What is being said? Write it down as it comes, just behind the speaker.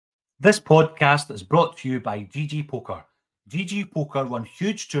This podcast is brought to you by GG Poker. GG Poker run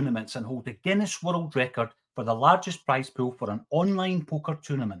huge tournaments and hold the Guinness World Record for the largest prize pool for an online poker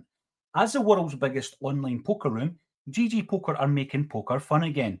tournament. As the world's biggest online poker room, GG Poker are making poker fun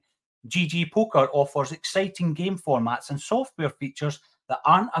again. GG Poker offers exciting game formats and software features that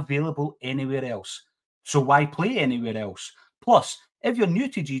aren't available anywhere else. So why play anywhere else? Plus, if you're new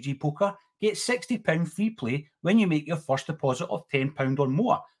to GG Poker, get £60 free play when you make your first deposit of £10 or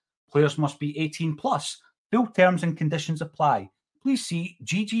more. Players must be 18 plus. Full terms and conditions apply. Please see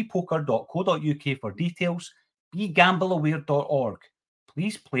ggpoker.co.uk for details. BeGambleAware.org.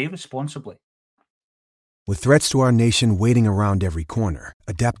 Please play responsibly. With threats to our nation waiting around every corner,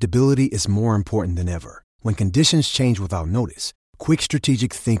 adaptability is more important than ever. When conditions change without notice, quick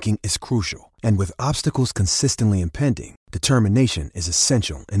strategic thinking is crucial. And with obstacles consistently impending, determination is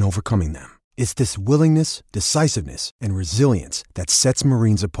essential in overcoming them. It's this willingness, decisiveness, and resilience that sets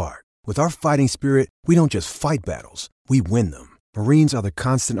Marines apart. With our fighting spirit, we don't just fight battles, we win them. Marines are the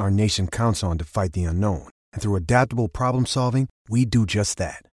constant our nation counts on to fight the unknown. And through adaptable problem solving, we do just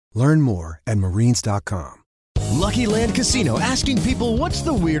that. Learn more at marines.com. Lucky Land Casino, asking people, what's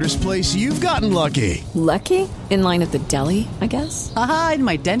the weirdest place you've gotten lucky? Lucky? In line at the deli, I guess? Aha, in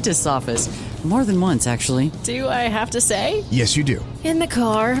my dentist's office. More than once, actually. Do I have to say? Yes, you do. In the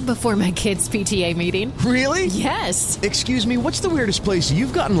car before my kids' PTA meeting. Really? Yes. Excuse me, what's the weirdest place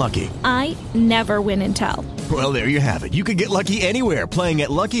you've gotten lucky? I never win and tell. Well, there you have it. You can get lucky anywhere, playing at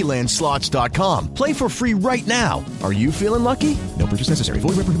LuckyLandSlots.com. Play for free right now. Are you feeling lucky? No purchase necessary. Void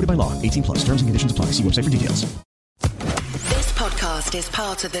where prohibited by law. 18 plus. Terms and conditions apply. See website for details. This podcast is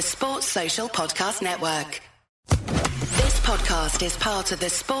part of the Sports Social Podcast Network. This podcast is part of the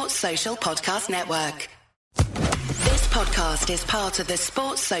Sports Social Podcast Network. This podcast is part of the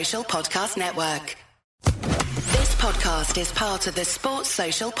Sports Social Podcast Network. This podcast is part of the Sports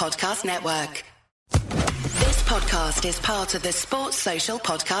Social Podcast Network. This podcast is part of the Sports Social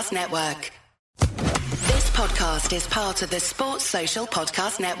Podcast Network. This podcast is part of the Sports Social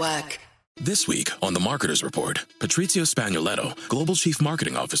Podcast Network. This week on The Marketer's Report, Patrizio Spagnoletto, Global Chief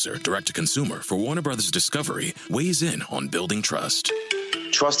Marketing Officer, Direct-to-Consumer for Warner Brothers Discovery, weighs in on building trust.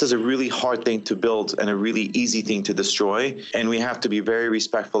 Trust is a really hard thing to build and a really easy thing to destroy, and we have to be very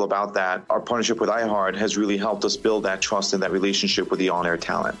respectful about that. Our partnership with iHeart has really helped us build that trust and that relationship with the on-air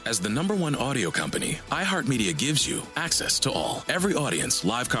talent. As the #1 audio company, iHeartMedia gives you access to all. Every audience,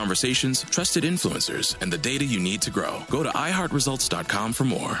 live conversations, trusted influencers, and the data you need to grow. Go to iHeartResults.com for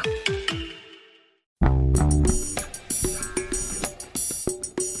more.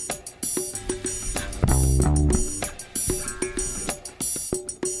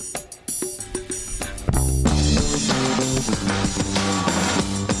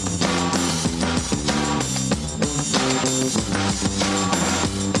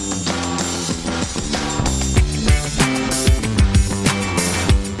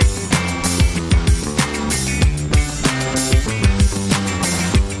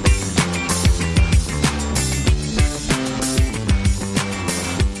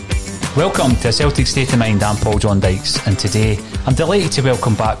 Welcome to Celtic State of Mind. I'm Paul John Dykes, and today I'm delighted to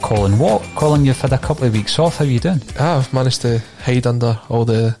welcome back Colin Watt. Colin, you've had a couple of weeks off. How are you doing? I've managed to hide under all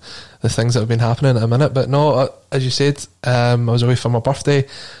the things that have been happening at a minute, but no, as you said, I was away for my birthday,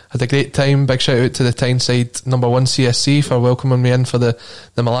 had a great time. Big shout out to the Tyneside #1 CSC for welcoming me in for the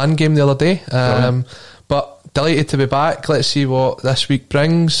Milan game the other day. But delighted to be back. Let's see what this week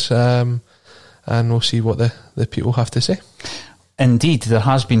brings, and we'll see what the people have to say. Indeed, there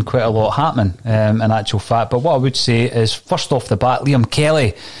has been quite a lot happening in actual fact, but what I would say is, first off the bat, Liam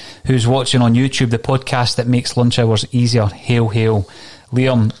Kelly, who's watching on YouTube, the podcast that makes lunch hours easier. Hail, hail.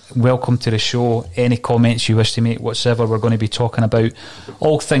 Liam, welcome to the show. Any comments you wish to make whatsoever? We're going to be talking about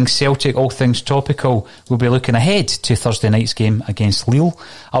all things Celtic, all things topical. We'll be looking ahead to Thursday night's game against Lille.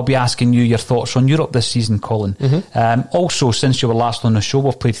 I'll be asking you your thoughts on Europe this season, Colin. Also, since you were last on the show,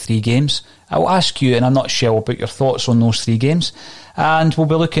 we've played 3 games. I'll ask you in a nutshell about your thoughts on those 3 games, and we'll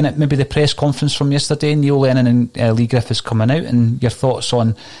be looking at maybe the press conference from yesterday. Neil Lennon and Lee Griffiths coming out, and your thoughts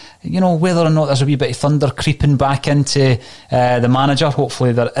on, you know, whether or not there's a wee bit of thunder creeping back into the manager.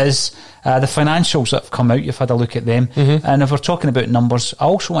 Hopefully there is. The financials that have come out, you've had a look at them. And if we're talking about numbers, I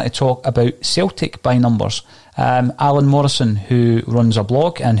also want to talk about Celtic by numbers. Alan Morrison, who runs a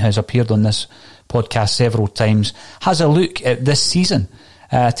blog and has appeared on this podcast several times, has a look at this season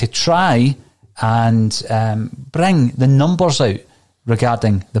to try and bring the numbers out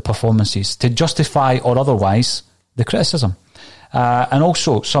regarding the performances to justify or otherwise the criticism. And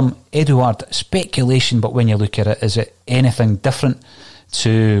also some Eduard speculation, but when you look at it, is it anything different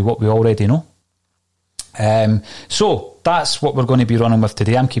to what we already know? So that's what we're going to be running with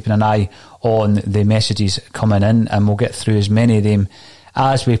today. I'm keeping an eye on the messages coming in, and we'll get through as many of them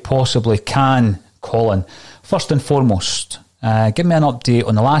as we possibly can. Colin, first and foremost, give me an update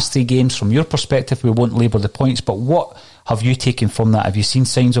on the last 3 games from your perspective. We won't labour the points, but what have you taken from that? Have you seen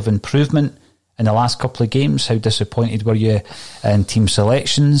signs of improvement in the last couple of games? How disappointed were you in team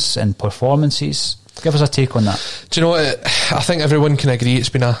selections and performances? Give us a take on that. Do you know what? I think everyone can agree it's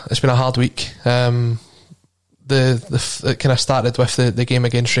been a hard week. It kind of started with the game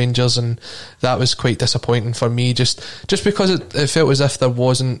against Rangers, and that was quite disappointing for me, just because it felt as if there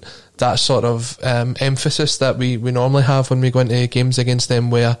wasn't that sort of emphasis that we normally have when we go into games against them,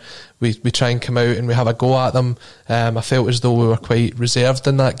 where we try and come out and we have a go at them. I felt as though we were quite reserved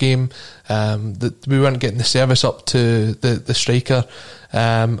in that game, that we weren't getting the service up to the striker,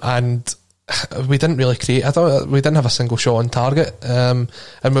 and we didn't really create. We didn't have a single shot on target, and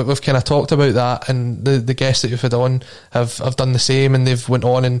we've kind of talked about that, and the guests that you've had on have done the same, and they've went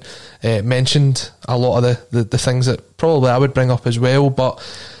on and mentioned a lot of the things that probably I would bring up as well. But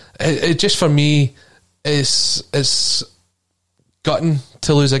it just, for me, it's gutting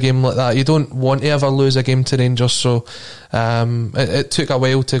to lose a game like that. You don't want to ever lose a game to Rangers, so it took a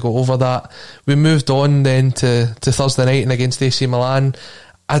while to go over that. We moved on then to Thursday night and against AC Milan.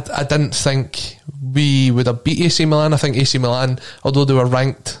 I didn't think we would have beat AC Milan. I think AC Milan, although they were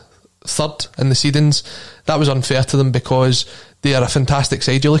ranked 3rd in the seedings, that was unfair to them because they are a fantastic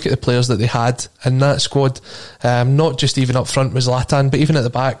side. You look at the players that they had in that squad, not just even up front with Zlatan, but even at the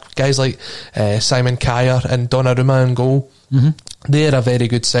back, guys like Simon Kjaer and Donnarumma in goal. Mm-hmm. They're a very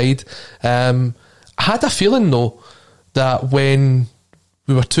good side. I had a feeling though that when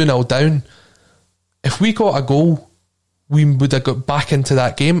we were 2-0 down, if we got a goal, we would have got back into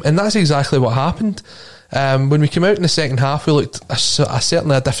that game, and that's exactly what happened. When we came out in the second half, we looked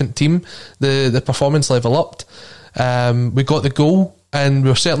certainly a different team. The performance level upped. We got the goal, and we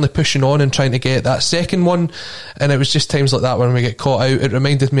were certainly pushing on and trying to get that second one, and it was just times like that when we get caught out. It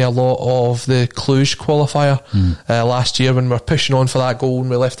reminded me a lot of the Cluj qualifier last year when we were pushing on for that goal and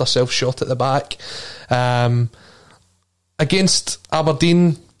we left ourselves short at the back. Against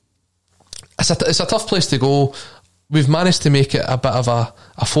Aberdeen, it's a tough place to go. We've managed to make it a bit of a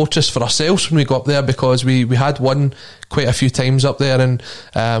fortress for ourselves when we got up there, because we had won quite a few times up there, and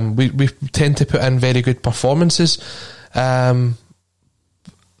we tend to put in very good performances. 3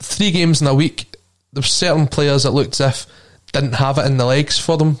 games in a week, there were certain players that looked as if didn't have it in the legs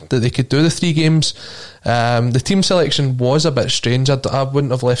for them, that they could do the 3 games. The team selection was a bit strange. I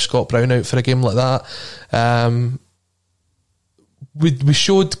wouldn't have left Scott Brown out for a game like that. We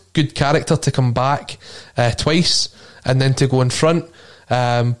showed good character to come back twice and then to go in front,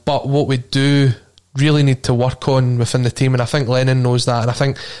 but what we do really need to work on within the team, and I think Lennon knows that, and I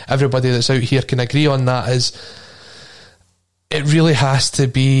think everybody that's out here can agree on that, is it really has to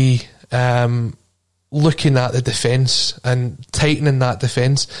be looking at the defence and tightening that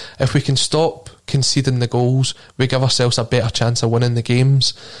defence. If we can stop conceding the goals, we give ourselves a better chance of winning the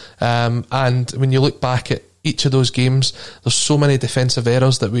games. And when you look back at each of those games, there's so many defensive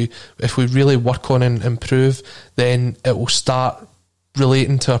errors that if we really work on and improve, then it will start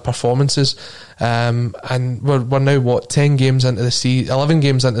relating to our performances. And we're now 10 games into the season, 11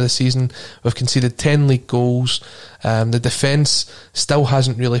 games into the season. We've conceded 10 league goals. The defence still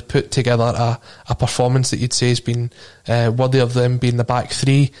hasn't really put together a performance that you'd say has been worthy of them being the back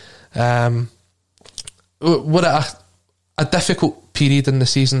 3. We're at a difficult period in the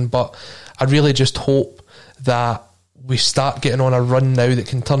season, but I really just hope that we start getting on a run now that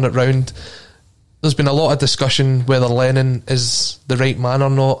can turn it round. There's been a lot of discussion whether Lennon is the right man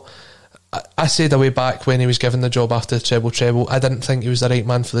or not. I said away back when he was given the job after the treble, I didn't think he was the right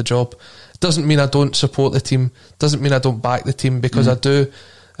man for the job. Doesn't mean I don't support the team, doesn't mean I don't back the team, because I do.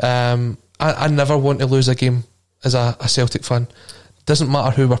 I never want to lose a game as a Celtic fan. Doesn't matter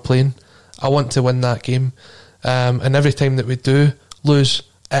who we're playing, I want to win that game. And every time that we do lose,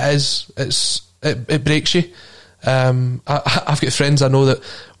 it breaks you. I've got friends I know that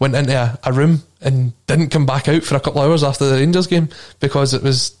went into a room and didn't come back out for a couple of hours after the Rangers game because it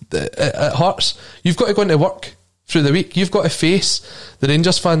hurts. You've got to go into work through the week. You've got to face the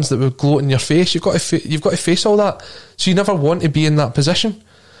Rangers fans that will gloat in your face. You've got to face all that. So you never want to be in that position.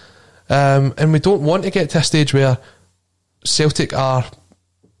 And we don't want to get to a stage where Celtic are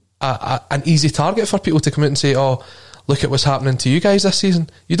an easy target for people to come out and say, oh, look at what's happening to you guys this season.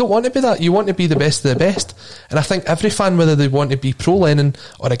 You don't want to be that. You want to be the best of the best. And I think every fan, whether they want to be pro Lennon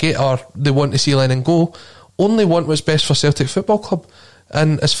or they want to see Lennon go, only want what's best for Celtic Football Club.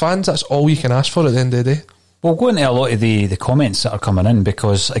 And as fans, that's all you can ask for at the end of the day. We'll go into a lot of the comments that are coming in,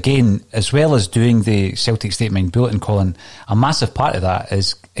 because, again, as well as doing the Celtic State of Mind Bulletin, Colin, a massive part of that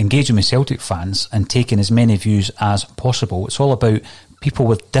is engaging with Celtic fans and taking as many views as possible. It's all about people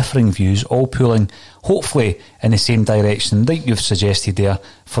with differing views, all pulling, hopefully, in the same direction, like you've suggested there,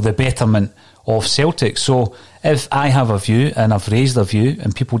 for the betterment of Celtic. So if I have a view and I've raised a view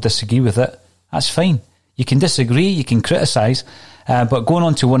and people disagree with it, that's fine. You can disagree, you can criticise, but going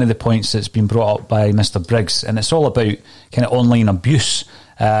on to one of the points that's been brought up by Mr. Briggs, and it's all about kind of online abuse.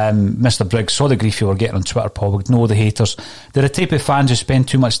 Mr. Briggs saw the grief you were getting on Twitter, Paul. Ignore the haters. They're a type of fans who spend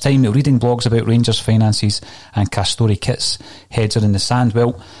too much time reading blogs about Rangers finances and Castori kits. Heads are in the sand.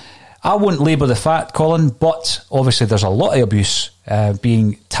 Well, I won't labour the fact, Colin, but obviously there's a lot of abuse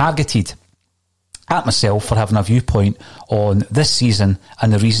being targeted at myself for having a viewpoint on this season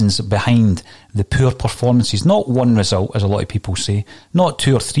and the reasons behind the poor performances. Not one result, as a lot of people say, not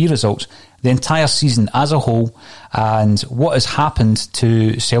 2 or 3 results, the entire season as a whole, and what has happened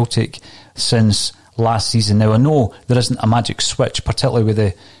to Celtic since last season. Now, I know there isn't a magic switch, particularly with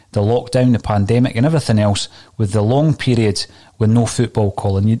the lockdown, the pandemic and everything else, with the long period with no football,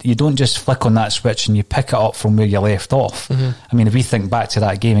 Colin. You don't just flick on that switch and you pick it up from where you left off. Mm-hmm. I mean, if we think back to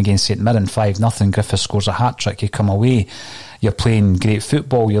that game against St Mirren, 5-0, Griffith scores a hat-trick, you come away, you're playing great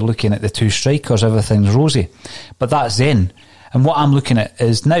football, you're looking at the 2 strikers, everything's rosy. But that's then. And what I'm looking at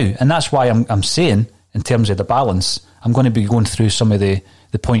is now. And that's why I'm saying, in terms of the balance, I'm going to be going through some of the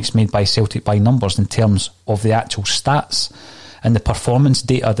points made by Celtic by numbers in terms of the actual stats and the performance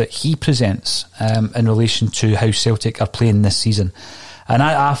data that he presents in relation to how Celtic are playing this season. And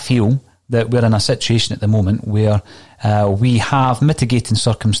I feel that we're in a situation at the moment where we have mitigating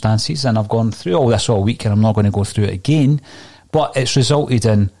circumstances, and I've gone through all this all week and I'm not going to go through it again, but it's resulted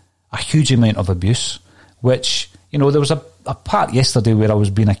in a huge amount of abuse, which, you know, there was a part yesterday where I was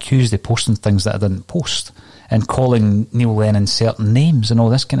being accused of posting things that I didn't post and calling Neil Lennon certain names and all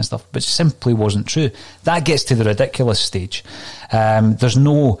this kind of stuff, which simply wasn't true. That gets to the ridiculous stage. There's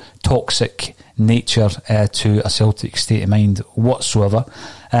no toxic nature to a Celtic state of mind whatsoever,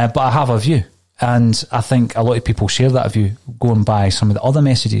 but I have a view, and I think a lot of people share that view, going by some of the other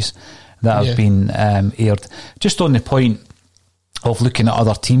messages that have been aired. Just on the point of looking at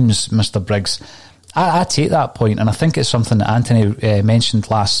other teams, Mr. Briggs, I take that point, and I think it's something that Anthony mentioned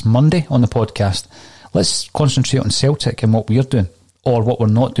last Monday on the podcast. Let's concentrate on Celtic and what we're doing, or what we're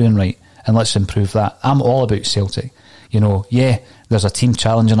not doing right, and let's improve that. I'm all about Celtic. You know, there's a team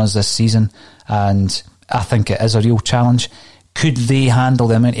challenging us this season, and I think it is a real challenge. Could they handle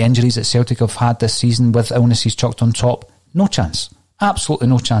the amount of injuries that Celtic have had this season with illnesses chucked on top? No chance. Absolutely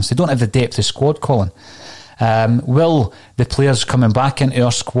no chance. They don't have the depth of squad, Colin. Will the players coming back into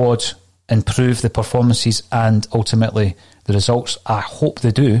our squad improve the performances and ultimately the results? I hope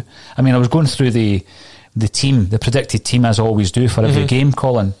they do. I mean, I was going through the team, the predicted team, as I always do for every game,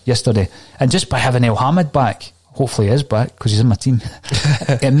 Colin, yesterday, and just by having El Hamid back, hopefully he is back because he's in my team,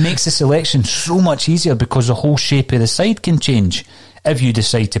 it makes the selection so much easier, because the whole shape of the side can change if you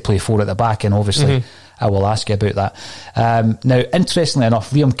decide to play 4 at the back, and obviously I will ask you about that. Now, interestingly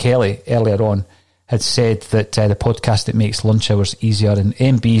enough, Liam Kelly earlier on had said that the podcast that makes lunch hours easier, and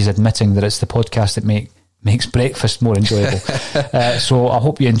MB is admitting that it's the podcast that makes breakfast more enjoyable. So I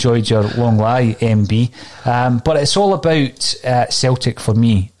hope you enjoyed your long lie, MB. But it's all about Celtic for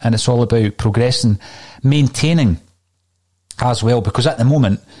me, and it's all about progressing, maintaining as well, because at the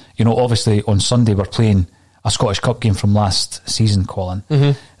moment, you know, obviously on Sunday we're playing a Scottish Cup game from last season, Colin.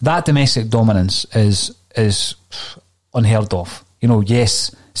 That domestic dominance is unheard of. You know,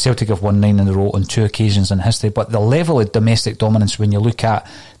 yes, Celtic have won 9 in a row on 2 occasions in history, but the level of domestic dominance, when you look at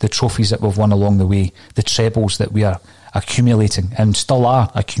the trophies that we've won along the way, the trebles that we are accumulating and still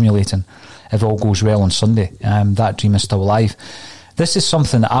are accumulating, if all goes well on Sunday, that dream is still alive. This is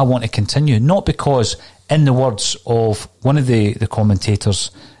something that I want to continue, not because, in the words of one of the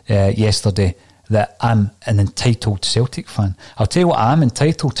commentators yesterday, that I'm an entitled Celtic fan. I'll tell you what I am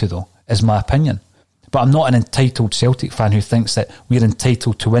entitled to, though, is my opinion. But I'm not an entitled Celtic fan who thinks that we're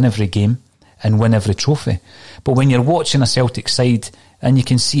entitled to win every game and win every trophy. But when you're watching a Celtic side and you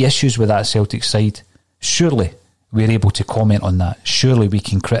can see issues with that Celtic side, surely we're able to comment on that. Surely we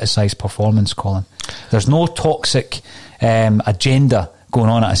can criticise performance, Colin. There's no toxic agenda going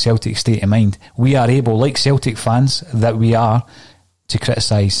on at a Celtic state of mind. We are able, like Celtic fans that we are, to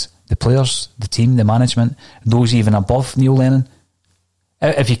criticise the players, the team, the management, those even above Neil Lennon.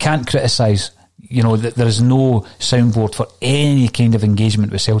 If you can't criticise, you know, that there is no soundboard for any kind of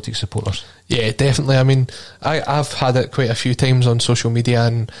engagement with Celtic supporters. Yeah, definitely. I mean, I've had it quite a few times on social media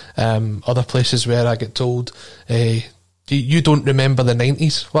and other places where I get told, you you don't remember the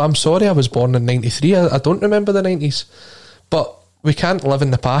 90s. Well, I'm sorry, I was born in 93. I don't remember the 90s. But we can't live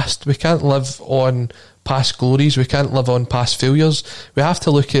in the past. We can't live on past glories. We can't live on past failures. We have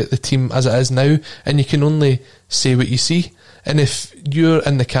to look at the team as it is now, and you can only say what you see. And if you're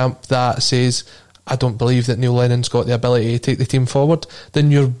in the camp that says, I don't believe that Neil Lennon's got the ability to take the team forward, then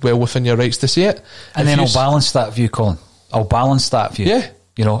you're well within your rights to say it. And then I'll balance that view, Colin. I'll balance that view. Yeah.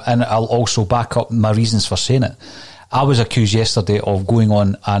 You know, and I'll also back up my reasons for saying it. I was accused yesterday of going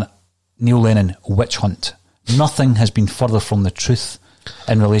on a Neil Lennon witch hunt. Nothing has been further from the truth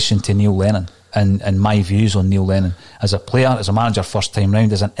in relation to Neil Lennon and my views on Neil Lennon as a player, as a manager first time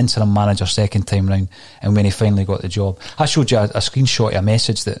round, as an interim manager second time round, and when he finally got the job. I showed you a screenshot of a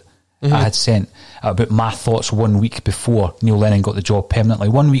message that I had sent about my thoughts 1 week before Neil Lennon got the job permanently,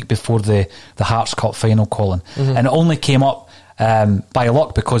 1 week before the Hearts Cup final, Colin. And it only came up by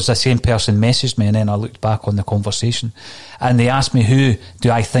luck because the same person messaged me, and then I looked back on the conversation and they asked me who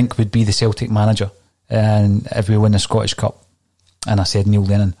do I think would be the Celtic manager and if we win the Scottish Cup, and I said Neil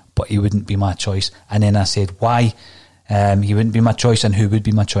Lennon, but he wouldn't be my choice. And then I said why he wouldn't be my choice and who would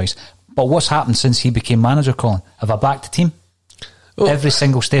be my choice. But what's happened since he became manager, Colin? Have I backed the team? Every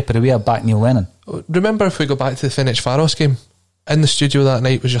single step of the way I backed Neil Lennon. Remember, if we go back to the Ferencváros game, in the studio that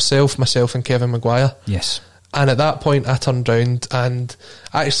night was yourself, myself and Kevin Maguire. Yes. And at that point I turned round and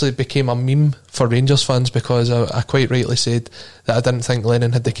I actually became a meme for Rangers fans because I quite rightly said that I didn't think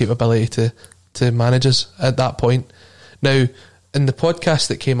Lennon had the capability to manage us at that point. Now, in the podcast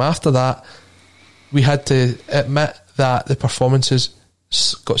that came after that, we had to admit that the performances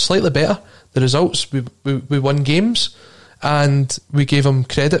got slightly better. The results, we won games, and we gave him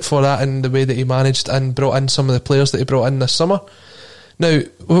credit for that in the way that he managed and brought in some of the players that he brought in this summer. Now,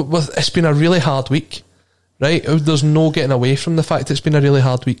 it's been a really hard week, right? There's no getting away from the fact it's been a really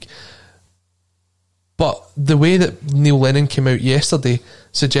hard week. But the way that Neil Lennon came out yesterday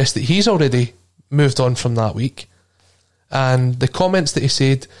suggests that he's already moved on from that week. And the comments that he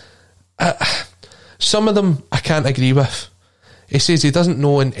said, some of them I can't agree with. He says he doesn't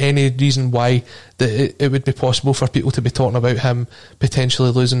know in any reason why that it would be possible for people to be talking about him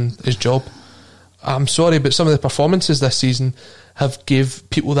potentially losing his job. I'm sorry, but some of the performances this season have gave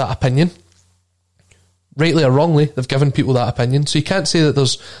people that opinion. Rightly or wrongly, they've given people that opinion. So you can't say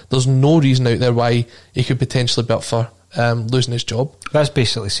that there's no reason out there why he could potentially be up for losing his job. That's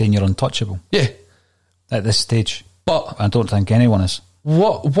basically saying you're untouchable. Yeah. At this stage. But I don't think anyone is.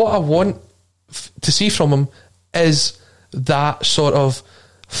 What I want to see from him is that sort of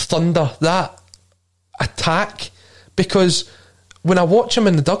thunder, that attack, because when I watch him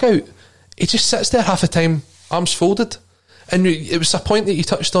in the dugout, he just sits there half the time, arms folded. And it was a point that you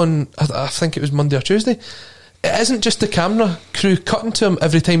touched on, I think it was Monday or Tuesday. It isn't just the camera crew cutting to him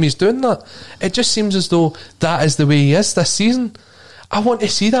every time he's doing that. It just seems as though that is the way he is this season. I want to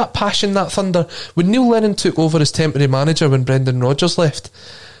see that passion, that thunder. When Neil Lennon took over as temporary manager when Brendan Rodgers left,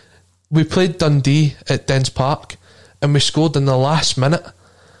 we played Dundee at Dens Park and we scored in the last minute,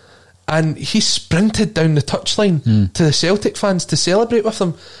 and he sprinted down the touchline to the Celtic fans to celebrate with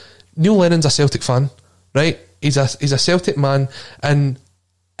them. Neil Lennon's a Celtic fan, right? He's a Celtic man, and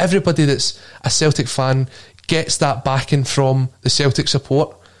everybody that's a Celtic fan gets that backing from the Celtic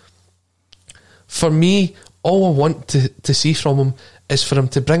support. For me, all I want to see from him is for him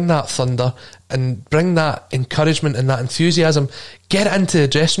to bring that thunder and bring that encouragement and that enthusiasm, get it into the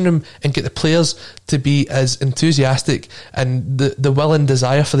dressing room and get the players to be as enthusiastic and the will and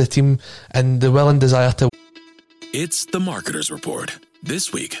desire for the team and the will and desire to... It's the Marketer's Report.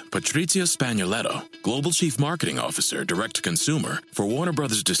 This week, Patrizia Spagnoletto, Global Chief Marketing Officer, Direct-to-Consumer for Warner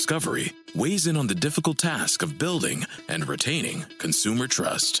Brothers Discovery, weighs in on the difficult task of building and retaining consumer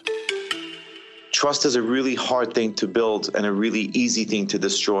trust. Trust is a really hard thing to build and a really easy thing to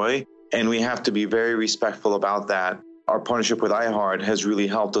destroy, and we have to be very respectful about that. Our partnership with iHeart has really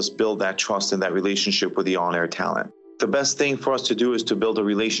helped us build that trust and that relationship with the on-air talent. The best thing for us to do is to build a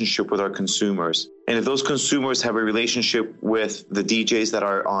relationship with our consumers. And if those consumers have a relationship with the DJs that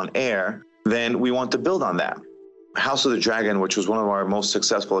are on air, then we want to build on that. House of the Dragon, which was one of our most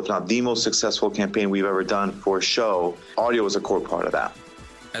successful, if not the most successful campaign we've ever done for a show, audio was a core part of that.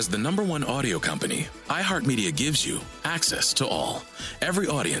 As the #1 audio company, iHeartMedia gives you access to all. Every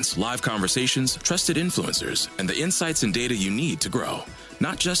audience, live conversations, trusted influencers, and the insights and data you need to grow.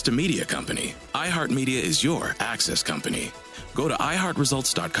 Not just a media company, iHeartMedia is your access company. Go to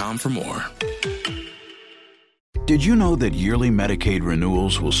iHeartResults.com for more. Did you know that yearly Medicaid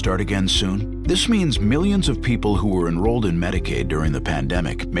renewals will start again soon? This means millions of people who were enrolled in Medicaid during the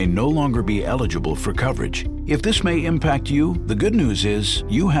pandemic may no longer be eligible for coverage. If this may impact you, the good news is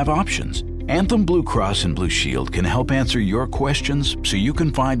you have options. Anthem Blue Cross and Blue Shield can help answer your questions so you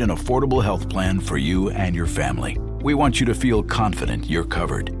can find an affordable health plan for you and your family. We want you to feel confident you're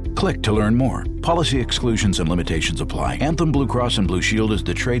covered. Click to learn more. Policy exclusions and limitations apply. Anthem Blue Cross and Blue Shield is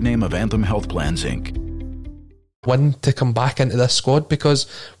the trade name of Anthem Health Plans, Inc. Win to come back into this squad, because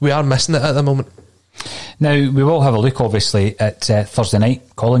we are missing it at the moment. Now, we will have a look, obviously, at Thursday night.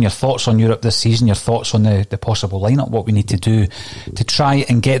 Colin, your thoughts on Europe this season, your thoughts on the possible lineup, what we need to do to try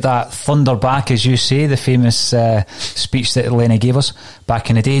and get that thunder back, as you say, the famous speech that Lennon gave us back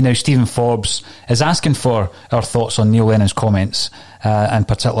in the day. Now, Stephen Forbes is asking for our thoughts on Neil Lennon's comments, and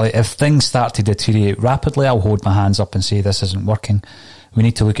particularly if things start to deteriorate rapidly, I'll hold my hands up and say this isn't working. We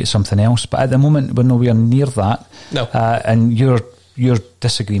need to look at something else. But at the moment, we're nowhere near that. No. And you're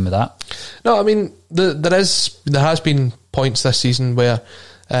disagreeing with that? No, I mean, there has been points this season where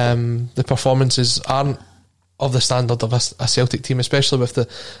the performances aren't of the standard of a Celtic team, especially with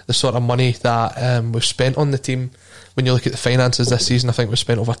the sort of money that we've spent on the team. When you look at the finances this season, I think we've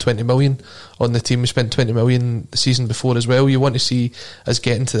spent over 20 million on the team. We spent 20 million the season before as well. You want to see us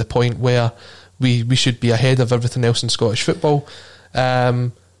getting to the point where we should be ahead of everything else in Scottish football.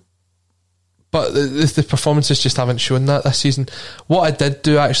 But the performances just haven't shown that this season. What I did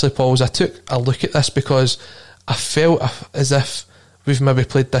do actually, Paul, was I took a look at this because I felt as if we've maybe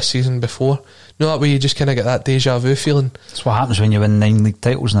played this season before. You know, that way you just kind of get that deja vu feeling. That's what happens when you win 9 league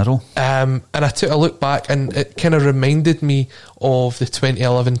titles in a row. And I took a look back and it kind of reminded me of the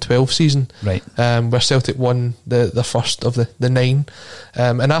 2011-12 season, right? Where Celtic won the first of the 9.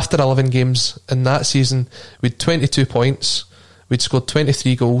 And after 11 games in that season, we had 22 points. We'd scored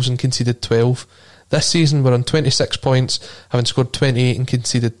 23 goals and conceded 12. This season we're on 26 points, having scored 28 and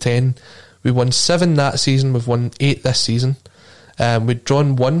conceded 10. We won 7 that season, we've won 8 this season. We'd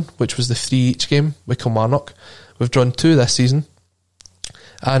drawn 1, which was the 3 each game with Kilmarnock. We've drawn 2 this season.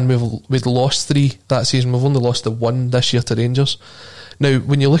 And we'd lost 3 that season. We've only lost the 1 this year to Rangers. Now,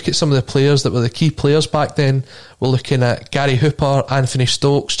 when you look at some of the players that were the key players back then, we're looking at Gary Hooper, Anthony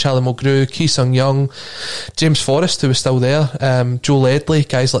Stokes, Charlie Mulgrew, Ki Sung Young, James Forrest, who was still there, Joe Ledley,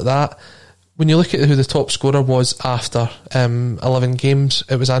 guys like that. When you look at who the top scorer was after 11 games,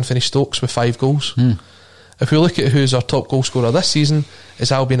 it was Anthony Stokes with 5 goals. If we look at who's our top goal scorer this season,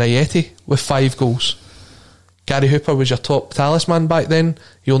 it's Albion Ayeti with 5 goals. Gary Hooper was your top talisman back then.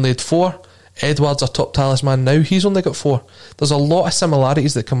 He only had 4. Edward's our top talisman now. He's only got 4. There's a lot of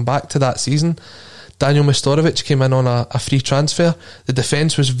similarities that come back to that season. Daniel Mestorovic came in on a free transfer. The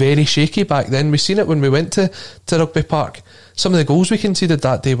defence was very shaky back then. We've seen it when we went to Rugby Park. Some of the goals we conceded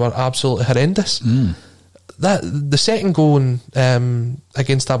that day were absolutely horrendous. The second goal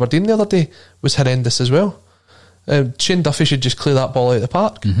against Aberdeen the other day was horrendous as well. Shane Duffy should just clear that ball out of the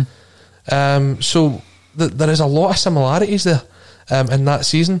park. So there is a lot of similarities there in that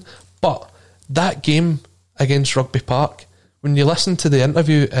season. But that game against Rugby Park, when you listen to the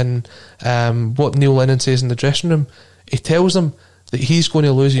interview and what Neil Lennon says in the dressing room, he tells them that he's going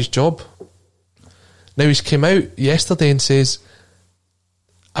to lose his job. Now, he's came out yesterday and says,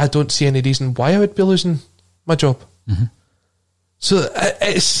 I don't see any reason why I would be losing my job. So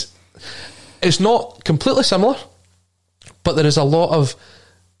it's not completely similar, but there is a lot of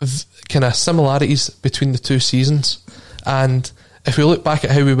kind of similarities between the two seasons. And if we look back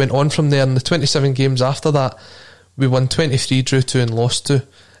at how we went on from there, in the 27 games after that, we won 23, drew 2 and lost 2.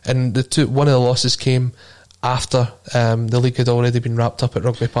 And one of the losses came after the league had already been wrapped up at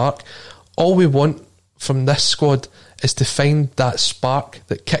Rugby Park. All we want from this squad is to find that spark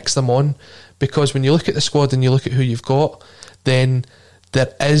that kicks them on, because when you look at the squad and you look at who you've got, then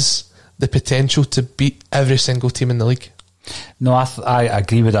there is the potential to beat every single team in the league. No, I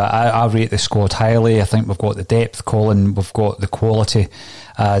agree with that. I rate the squad highly. I think we've got the depth, Colin, we've got the quality,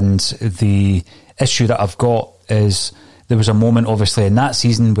 and the issue that I've got is there was a moment obviously in that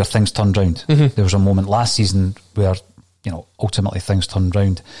season where things turned round. There was a moment last season where ultimately things turned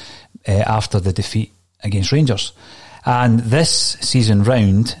round after the defeat against Rangers. And this season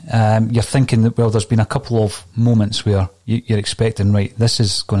round, you're thinking that, well, there's been a couple of moments where you're expecting, right, this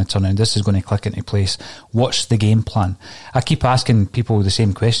is going to turn around, this is going to click into place. What's the game plan? I keep asking people the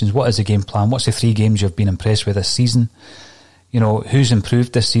same questions. What is the game plan? What's the 3 games you've been impressed with this season? Who's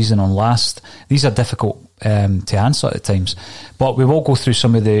improved this season on last? These are difficult to answer at times. But we will go through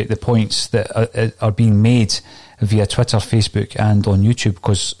some of the points that are being made via Twitter, Facebook and on YouTube,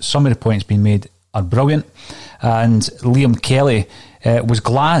 because some of the points being made are brilliant. And Liam Kelly was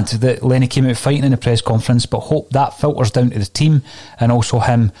glad that Lenny came out fighting in the press conference, but hope that filters down to the team and also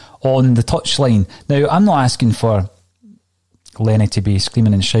him on the touchline. Now, I'm not asking for Lenny to be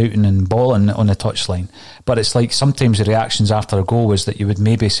screaming and shouting and bawling on the touchline. But it's like sometimes the reactions after a goal was that you would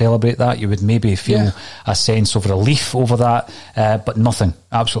maybe celebrate that, you would maybe feel a sense of relief over that, but nothing,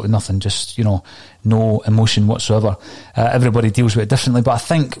 absolutely nothing, just, no emotion whatsoever. Everybody deals with it differently, but I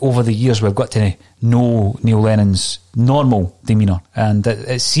think over the years we've got to know Neil Lennon's normal demeanour, and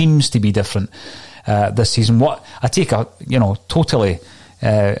it seems to be different this season. What I take totally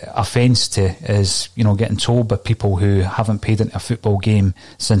offence to is getting told by people who haven't paid into a football game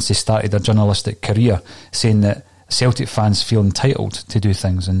since they started their journalistic career, saying that Celtic fans feel entitled to do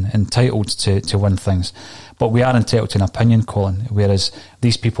things and entitled to win things. But we are entitled to an opinion, Colin, whereas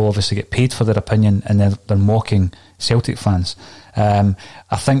these people obviously get paid for their opinion and they're mocking Celtic fans. I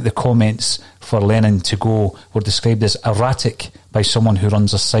think the comments for Lennon to go were described as erratic by someone who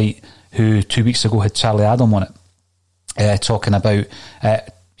runs a site who 2 weeks ago had Charlie Adam on it. Talking about,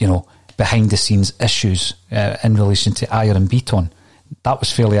 behind the scenes issues in relation to Ayer and Beaton. That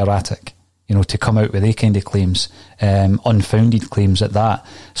was fairly erratic, to come out with any kind of claims, unfounded claims at that.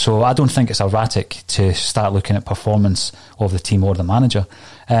 So I don't think it's erratic to start looking at performance of the team or the manager.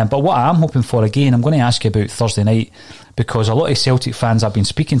 But what I'm hoping for, again, I'm going to ask you about Thursday night, because a lot of Celtic fans I've been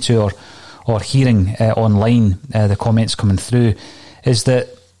speaking to or hearing online, the comments coming through, is that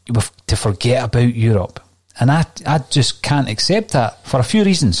to forget about Europe. And I just can't accept that for a few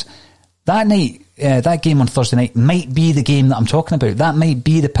reasons. That night, that game on Thursday night might be the game that I'm talking about. That might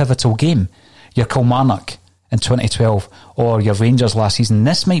be the pivotal game. Your Kilmarnock in 2012 or your Rangers last season.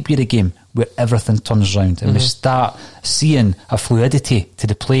 This might be the game where everything turns around and we start seeing a fluidity to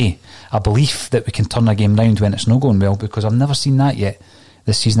the play, a belief that we can turn a game round when it's not going well, because I've never seen that yet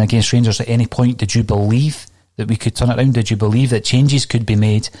this season against Rangers. At any point, did you believe that we could turn it around? Did you believe that changes could be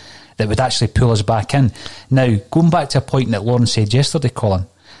made that would actually pull us back in? Now, going back to a point that Lauren said yesterday, Colin,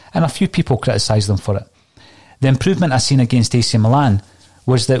 and a few people criticised them for it, the improvement I seen against AC Milan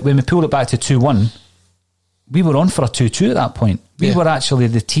was that when we pulled it back to 2-1, we were on for a 2-2 at that point. We were actually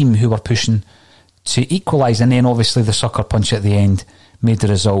the team who were pushing to equalise, and then obviously the sucker punch at the end made the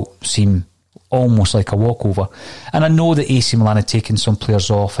result seem almost like a walkover. And I know that AC Milan had taken some players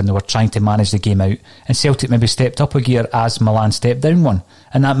off and they were trying to manage the game out, and Celtic maybe stepped up a gear as Milan stepped down one,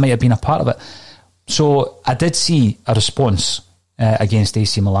 and that might have been a part of it. So I did see a response against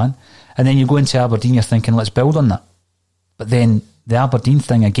AC Milan, and then you go into Aberdeen, you're thinking, let's build on that. But then the Aberdeen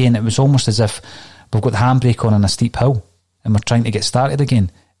thing, again, it was almost as if we've got the handbrake on a steep hill and we're trying to get started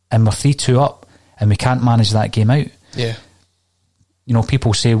again, and we're 3-2 up and we can't manage that game out.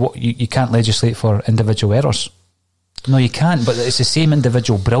 People say, what, you can't legislate for individual errors. No, you can't, but it's the same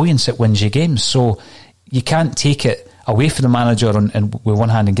individual brilliance that wins you games. So you can't take it away from the manager and with one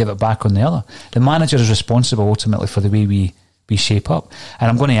hand and give it back on the other. The manager is responsible ultimately for the way we shape up. And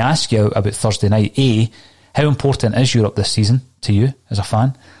I'm going to ask you about Thursday night. A, how important is Europe this season to you as a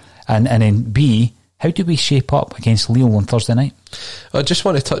fan? And then B, how do we shape up against Lille on Thursday night? I just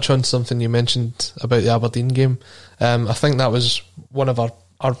want to touch on something you mentioned about the Aberdeen game. I think that was one of our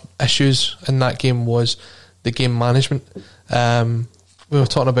issues in that game, was the game management. We were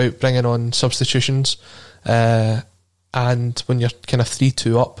talking about bringing on substitutions, and when you're kind of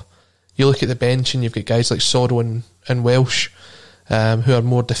 3-2 up, you look at the bench and you've got guys like Sorrow and Welsh, who are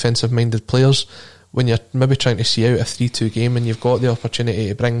more defensive minded players. When you're maybe trying to see out a 3-2 game and you've got the opportunity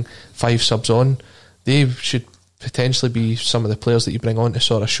to bring 5 subs on, they should potentially be some of the players that you bring on to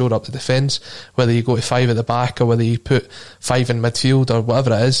sort of shore up the defence, whether you go to 5 at the back or whether you put 5 in midfield or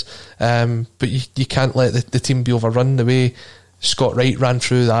whatever it is. But you can't let the team be overrun the way Scott Wright ran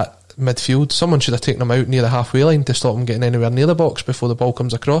through that midfield. Someone should have taken him out near the halfway line to stop him getting anywhere near the box before the ball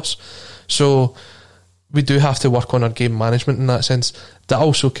comes across. So we do have to work on our game management in that sense. That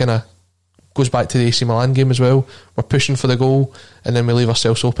also kind of goes back to the AC Milan game as well. We're pushing for the goal and then we leave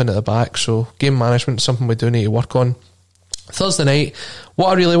ourselves open at the back. So game management is something we do need to work on. Thursday night, what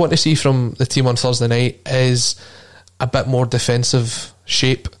I really want to see from the team on Thursday night is a bit more defensive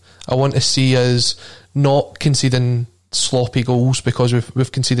shape. I want to see us not conceding sloppy goals, because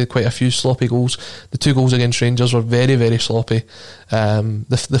we've conceded quite a few sloppy goals. The 2 goals against Rangers were very, very sloppy.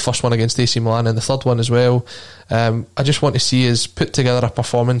 The first one against AC Milan and the third one as well. I just want to see us put together a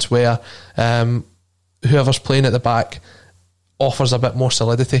performance where whoever's playing at the back offers a bit more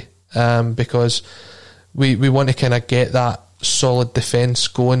solidity, because we want to kind of get that solid defence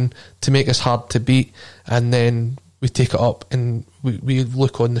going to make us hard to beat, and then we take it up and we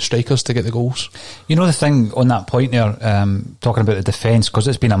look on the strikers to get the goals. You know, the thing on that point there, talking about the defence, because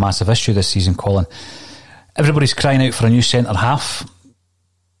it's been a massive issue this season, Colin, everybody's crying out for a new centre half.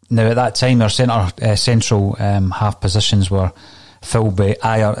 Now at that time our central half positions were filled by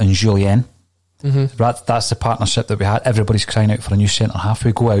Ayer and Julien. That's the partnership that we had. Everybody's crying out for a new centre-half.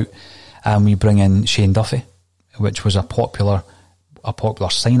 We go out and we bring in Shane Duffy, which was a popular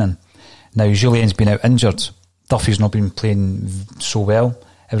signing. Now, Julien's been out injured. Duffy's not been playing so well.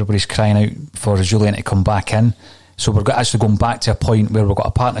 Everybody's crying out for Julien to come back in. So we're actually going back to a point where we've got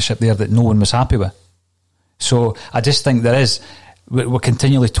a partnership there that no one was happy with. So I just think we're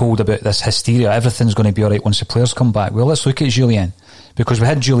continually told about this hysteria. Everything's going to be all right once the players come back. Well, let's look at Julien, because we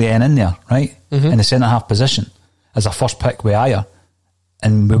had Julien in there, right, in the centre-half position as a first pick with Ayer,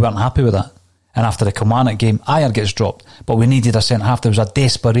 and we weren't happy with that. And after the Kilmarnock game, Ayer gets dropped, but we needed a centre-half. There was a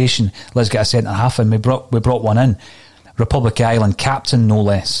desperation. Let's get a centre-half in. We brought one in. Republic of Ireland captain, no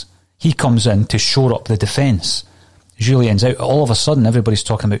less. He comes in to shore up the defence. Julien's out. All of a sudden, everybody's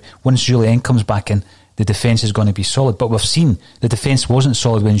talking about once Julien comes back in, the defence is going to be solid. But we've seen the defence wasn't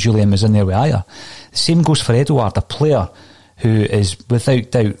solid when Julien was in there with Ayer. The same goes for Edouard, a player who is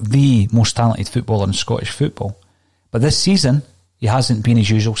without doubt the most talented footballer in Scottish football. But this season, he hasn't been his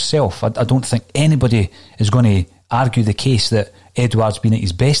usual self. I don't think anybody is going to argue the case that Edouard's been at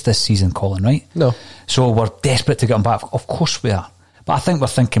his best this season, Colin, right? No. So we're desperate to get him back. Of course we are. But I think we're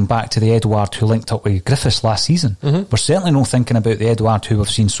thinking back to the Edouard who linked up with Griffiths last season. We're certainly not thinking about the Edouard who we've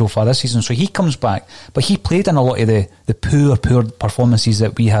seen so far this season. So he comes back, but he played in a lot of the poor performances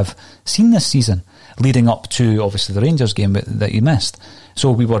that we have seen this season, leading up to obviously the Rangers game that he missed.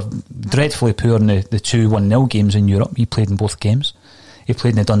 So we were dreadfully poor in the 2-1-0 games in Europe. He played in both games. He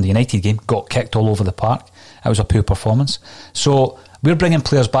played in the Dundee United game, got kicked all over the park. That was a poor performance. So we're bringing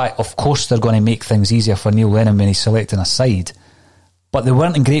players back. Of course they're going to make things easier for Neil Lennon when he's selecting a side. But they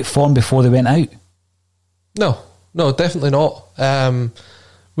weren't in great form before they went out. No, definitely not.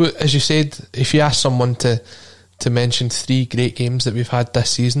 As you said, if you ask someone to mention 3 great games that we've had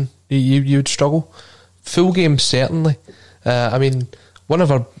this season, you would struggle. Full games, certainly. I mean, one of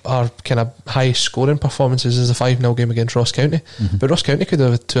our kind of highest scoring performances is a 5-0 game against Ross County. But Ross County could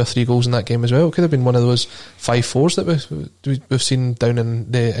have had 2 or 3 goals in that game as well. It could have been one of those 5-4s that we've seen down in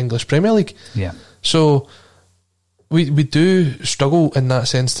the English Premier League. Yeah. So we do struggle in that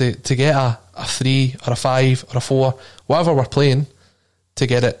sense to get a 3 or a 5 or a 4, whatever we're playing, to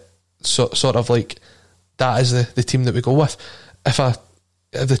get it sort of like that is the team that we go with. If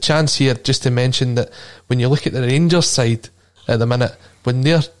the chance here just to mention that when you look at the Rangers side at the minute, when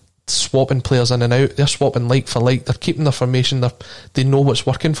they're swapping players in and out, they're swapping like for like, they're keeping their formation, they know what's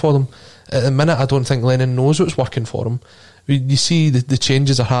working for them. At the minute, I don't think Lennon knows what's working for him. You see the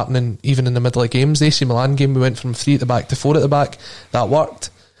changes are happening even in the middle of games. The AC Milan game, we went from 3 at the back to 4 at the back. That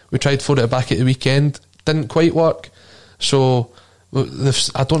worked. We tried 4 at the back at the weekend, didn't quite work. So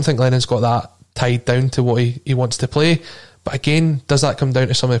I don't think Lennon's got that tied down to what he wants to play. But again, does that come down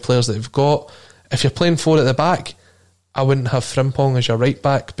to some of the players that we've got? If you're playing 4 at the back, I wouldn't have Frimpong as your right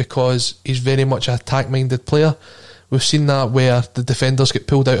back because he's very much an attack-minded player. We've seen that where the defenders get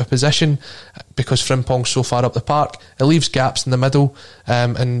pulled out of position because Frimpong's so far up the park. It leaves gaps in the middle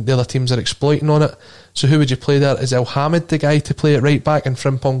and the other teams are exploiting on it. So who would you play there? Is El Hamid the guy to play at right back and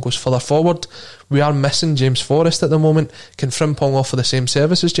Frimpong goes further forward? We are missing James Forrest at the moment. Can Frimpong offer the same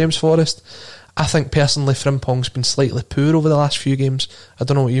service as James Forrest? I think personally Frimpong's been slightly poor over the last few games. I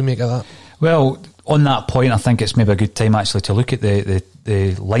don't know what you make of that. Well, on that point, I think it's maybe a good time actually to look at the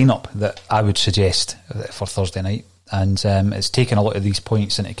lineup that I would suggest for Thursday night. And it's taken a lot of these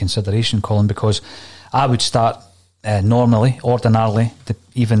points into consideration, Colin, because I would start ordinarily,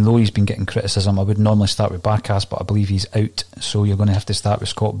 even though he's been getting criticism, I would normally start with Barkas, but I believe he's out, so you're going to have to start with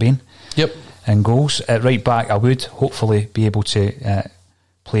Scott Bain. Yep. And goals. At right back, I would hopefully be able to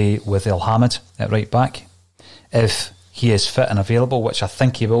play with El Hamid at right back, if he is fit and available, which I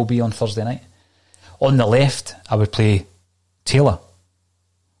think he will be on Thursday night. On the left, I would play Taylor.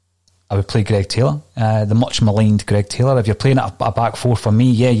 I would play Greg Taylor, the much maligned Greg Taylor. If you're playing at a back 4 for me,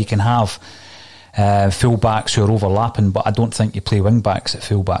 yeah, you can have full backs who are overlapping, but I don't think you play wing backs at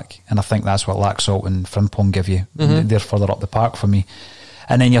full back, and I think that's what Laxalt and Frimpong give you. They're further up the park for me.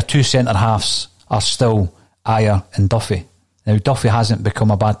 And then your 2 centre halves are still Ayer and Duffy. Now Duffy hasn't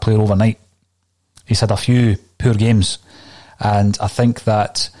become a bad player overnight. He's had a few poor games, and I think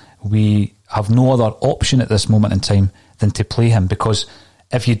that we have no other option at this moment in time than to play him, because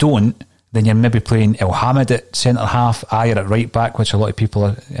if you don't, then you're maybe playing El Hamid at centre half, Ayer at right back, which a lot of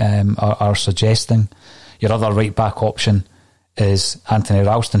people are suggesting. Your other right back option is Anthony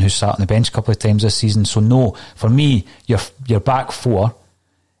Ralston, who's sat on the bench a couple of times this season. So no, for me, your back 4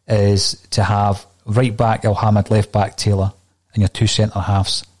 is to have right back El Hamid, left back Taylor, and your 2 centre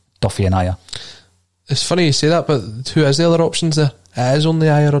halves Duffy and Ayer. It's funny you say that, but who is the other options there? It is only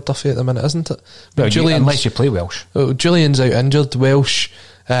Ayer or Duffy at the minute, isn't it? Well, unless you play Welsh. Julian's out injured. Welsh,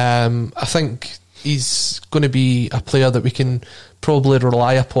 I think he's going to be a player that we can probably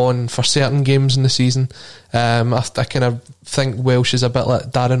rely upon for certain games in the season. I kind of think Welsh is a bit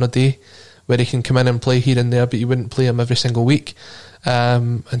like Darren O'Day, where he can come in and play here and there, but you wouldn't play him every single week.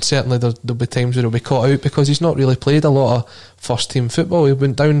 And certainly there'll be times where he'll be caught out because he's not really played a lot of first team football. He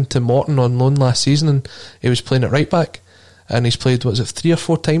went down to Morton on loan last season and he was playing at right back, and he's played 3 or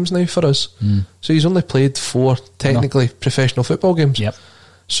 4 times now for us. So he's only played 4 technically professional football games. Yep.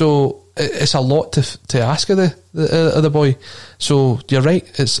 So it's a lot to ask of the boy. So you're right,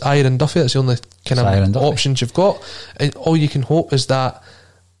 it's Ayer and Duffy. That's the only kind of options you've got, and all you can hope is that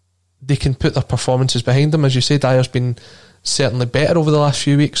they can put their performances behind them. As you said, Ayer's been certainly better over the last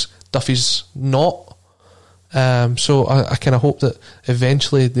few weeks. Duffy's not. So I kind of hope that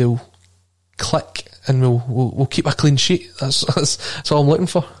eventually they'll click and we'll keep a clean sheet. That's all I'm looking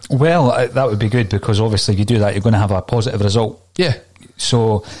for. Well, that would be good, because obviously if you do that, you're going to have a positive result. Yeah.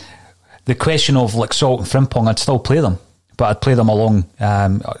 So the question of like Salt and Frimpong, I'd still play them, but I'd play them along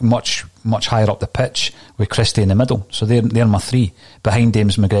much higher up the pitch with Christie in the middle. So they're my 3. Behind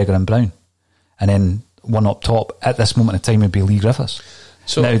James McGregor and Brown, and then one up top at this moment in time would be Lee Griffiths.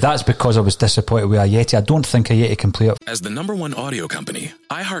 So now that's because I was disappointed with Ayeti. I don't think Ayeti can play up. As the #1 audio company,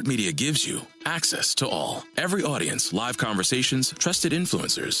 iHeartMedia gives you access to all. Every audience, live conversations, trusted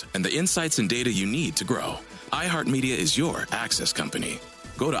influencers, and the insights and data you need to grow. iHeartMedia is your access company.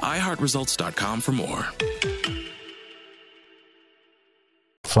 Go to iHeartResults.com for more.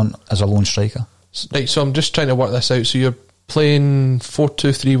 Front as a lone striker. Right, so I'm just trying to work this out. So you're playing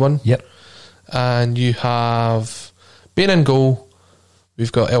 4-2-3-1. Yep. And you have Bain in goal.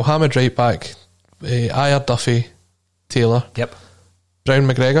 We've got Elhamed right back, Ayer, Duffy, Taylor. Yep. Brown,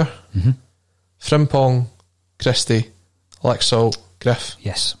 McGregor. Frimpong, Christie, Laxalt, Griff.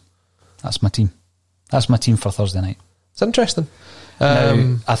 Yes. That's my team. That's my team for Thursday night. It's interesting.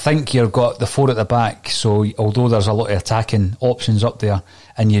 Now, I think you've got the 4 at the back, so although there's a lot of attacking options up there,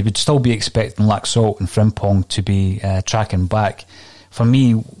 and you would still be expecting Laxalt and Frimpong to be tracking back, for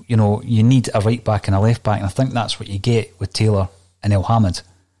me, you need a right back and a left back, and I think that's what you get with Taylor and Elhamed.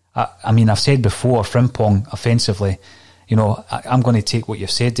 I mean, I've said before, Frimpong offensively, I'm going to take what you've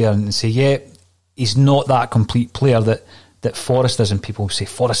said there and say, yeah, he's not that complete player that Forrest is, and people say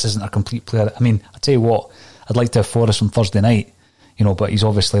Forrest isn't a complete player. I mean, I tell you what, I'd like to have Forrest on Thursday night, but he's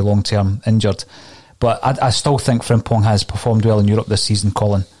obviously long-term injured. But I still think Frimpong has performed well in Europe this season,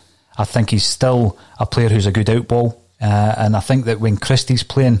 Colin. I think he's still a player who's a good outball, and I think that when Christie's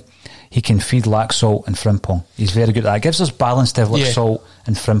playing, he can feed Laxalt and Frimpong. He's very good at that. It gives us balance to have Laxalt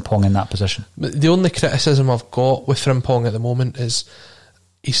and Frimpong in that position. The only criticism I've got with Frimpong at the moment is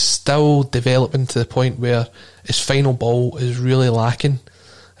he's still developing to the point where his final ball is really lacking.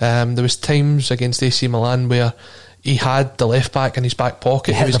 There was times against AC Milan where he had the left back in his back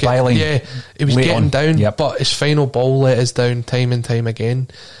pocket. He was getting down, but his final ball let us down time and time again.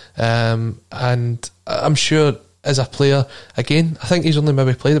 And I'm sure as a player, again, I think he's only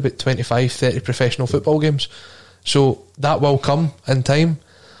maybe played about 25, 30 professional football games. So that will come in time.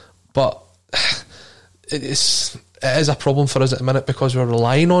 But it is a problem for us at the minute because we're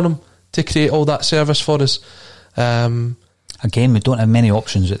relying on him to create all that service for us. Again, we don't have many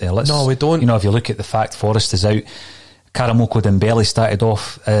options out there. No, we don't. If you look at the fact Forrest is out, Karamoko Dembele started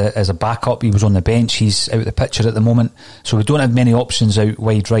off as a backup. He was on the bench. He's out of the picture at the moment. So we don't have many options out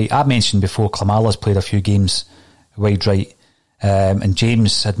wide right. I mentioned before Klamala's played a few games wide right, and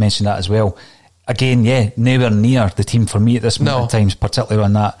James had mentioned that as well. Again, nowhere near the team for me at this moment in time, particularly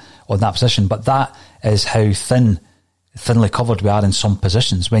on that position. But that is how thinly covered we are in some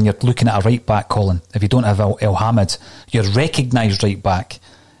positions. When you're looking at a right back, Colin, if you don't have Elhamed, your recognised right back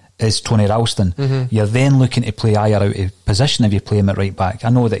is Tony Ralston. You're then looking to play Ayer out of position if you play him at right back. I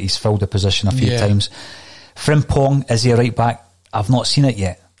know that he's filled the position a few times. Frimpong, is he a right back? I've not seen it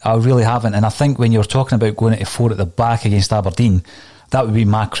yet. I really haven't. And I think when you're talking about going into 4 at the back against Aberdeen, that would be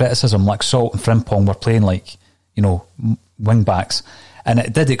my criticism. Like Salt and Frimpong were playing like, wing backs. And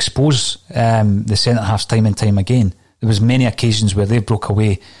it did expose the centre halves time and time again. There was many occasions where they broke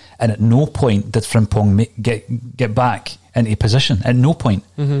away, and at no point did Frimpong get back into position. At no point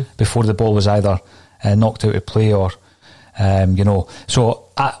before the ball was either knocked out of play or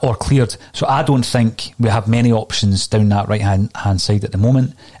or cleared. So I don't think we have many options down that right hand side at the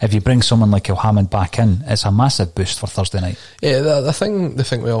moment. If you bring someone like Elhamed back in, it's a massive boost for Thursday night. Yeah, the thing with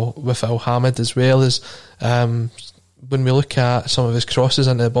Elhamed as well is when we look at some of his crosses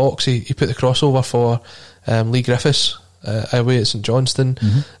into the box, he put the crossover for Lee Griffiths away at St Johnstone.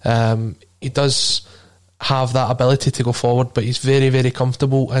 He does have that ability to go forward, but he's very, very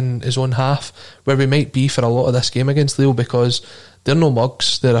comfortable in his own half, where we might be for a lot of this game against Lille, because they're no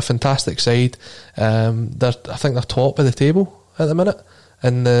mugs. They're a fantastic side. I think they're top of the table at the minute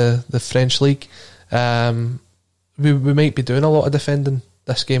in the French league. We might be doing a lot of defending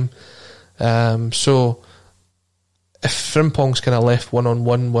this game. So if Frimpong's kind of left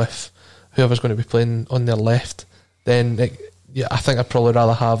one-on-one with whoever's going to be playing on their left, then I think I'd probably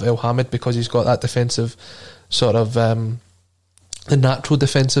rather have El Hamid, because he's got that defensive sort of the natural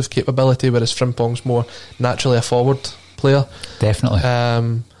defensive capability, whereas Frimpong's more naturally a forward player. Definitely.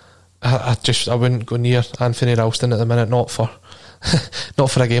 I wouldn't go near Anthony Ralston at the minute, not for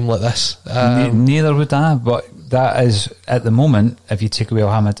a game like this. Neither would I, but that is, at the moment, if you take away El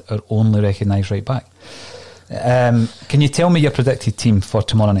Hamid, our only recognised right back. Can you tell me your predicted team for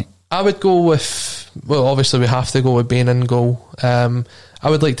tomorrow night? I would go with, well, obviously we have to go with Bain in goal. I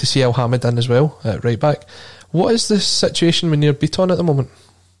would like to see El Hamid in as well at right back. What is the situation when you're Beaton at the moment?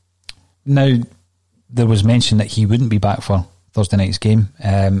 Now, there was mention that he wouldn't be back for Thursday night's game.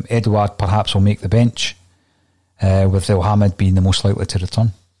 Edouard perhaps will make the bench, with El Hamid being the most likely to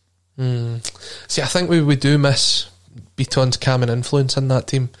return. See, I think we do miss Beaton's calming influence in that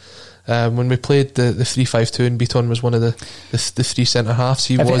team. When we played the 3-5-2 and Beaton was one of the three centre halves,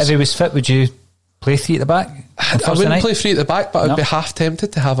 if he was fit, would you play three at the back? I wouldn't play three at the back, but I'd be half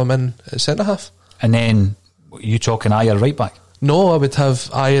tempted to have him in at centre half. And then you talking Ayer right back? No, I would have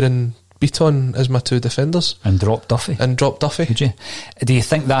Ayer and Beaton as my two defenders and drop Duffy. Would you? Do you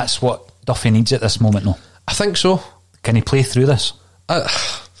think that's what Duffy needs at this moment? No, I think so. Can he play through this?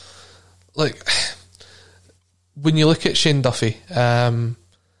 When you look at Shane Duffy,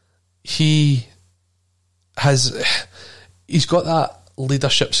 he's got that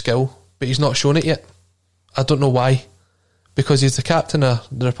leadership skill, but he's not shown it yet. I don't know why, because he's the captain of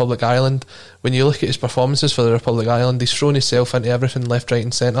the Republic of Ireland. When you look at his performances for the Republic of Ireland, he's thrown himself into everything, left, right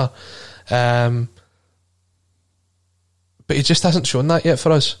and centre, but he just hasn't shown that yet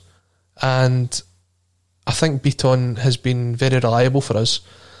for us. And I think Beaton has been very reliable for us.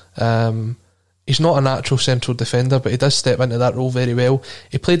 He's not a natural central defender, but he does step into that role very well.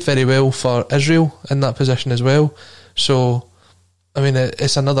 He played very well for Israel in that position as well. So, I mean,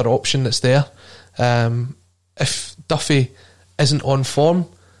 it's another option that's there. If Duffy isn't on form,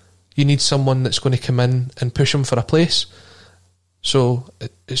 you need someone that's going to come in and push him for a place. So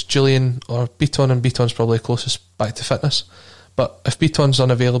it's Julian or Beaton, and Beaton's probably closest back to fitness. But if Beaton's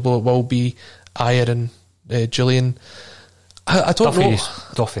unavailable, it will be Ayer and Julian. I don't know.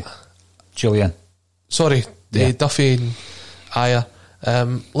 Duffy. Julian. Sorry, Duffy and Ayer.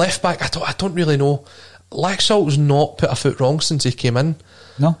 Left back, I don't really know. Laxalt's not put a foot wrong since he came in.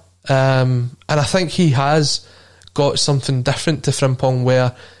 No. And I think he has got something different to Frimpong,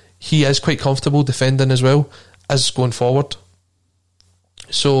 where he is quite comfortable defending as well as going forward.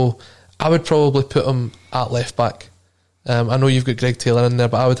 So I would probably put him at left back. I know you've got Greg Taylor in there,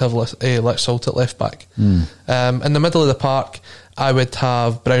 but I would have Laxalt at left back. In the middle of the park, I would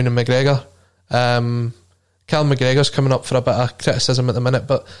have Brown and McGregor. Callum McGregor's coming up for a bit of criticism at the minute,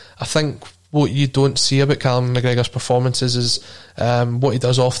 but I think what you don't see about Callum McGregor's performances is what he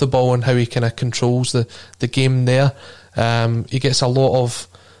does off the ball and how he kind of controls the game there. He gets a lot of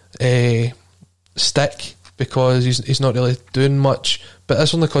stick because he's not really doing much, but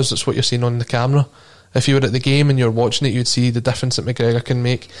that's only because that's what you're seeing on the camera. If you were at the game and you're watching it, you'd see the difference that McGregor can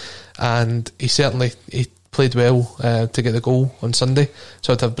make, and he played well to get the goal on Sunday.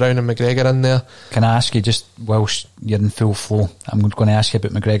 So I'd have Brown and McGregor in there. Can I ask you, just whilst you're in full flow, I'm going to ask you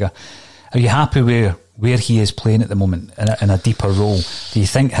about McGregor. Are you happy where he is playing at the moment in a deeper role? Do you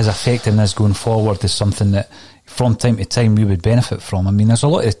think his effectiveness going forward is something that from time to time we would benefit from? I mean, there's a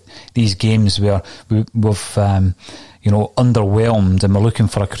lot of these games where we've underwhelmed and we're looking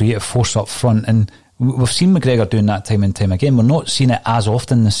for a creative force up front, and we've seen McGregor doing that time and time again. We're not seeing it as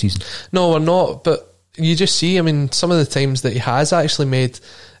often this season. No, we're not, but you just see, I mean, some of the times that he has actually made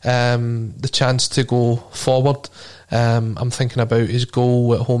the chance to go forward. I'm thinking about his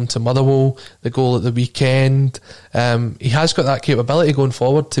goal at home to Motherwell, the goal at the weekend. He has got that capability going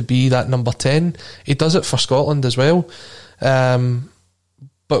forward to be that number 10. He does it for Scotland as well. But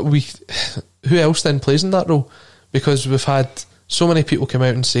who else then plays in that role? Because we've had so many people come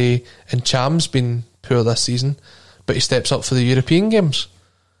out and say, and Cham's been poor this season, but he steps up for the European games.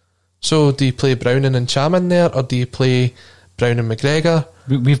 So do you play Brown and Cham in there, or do you play Brown and McGregor?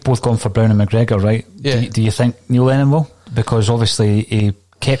 We've both gone for Brown and McGregor, right? Yeah. Do you think Neil Lennon will? Because obviously he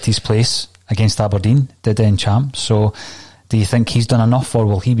kept his place against Aberdeen, did in Cham. So do you think he's done enough, or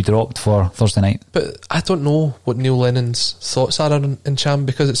will he be dropped for Thursday night? But I don't know what Neil Lennon's thoughts are in Cham,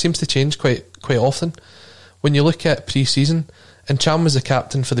 because it seems to change quite often. when you look at pre-season, and Cham was the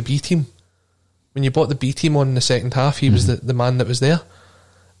captain for the B team. When you brought the B team on in the second half, he was the man that was there.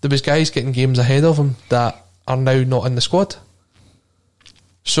 There was guys getting games ahead of him that are now not in the squad.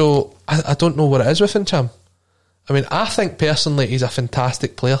 So I don't know what it is with Cham. I mean, I think personally he's a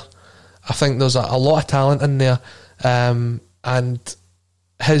fantastic player. I think there's a lot of talent in there, and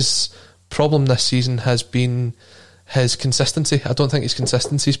his problem this season has been his consistency. I don't think his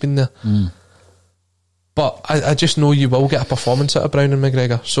consistency's been there. But I just know you will get a performance out of Brown and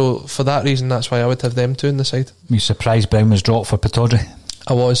McGregor. So for that reason, that's why I would have them two in the side. You surprised Brown was dropped for Pittodrie?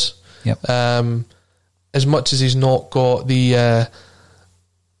 I was. Yep. As much as he's not got the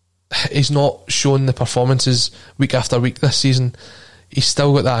he's not shown the performances week after week this season, he's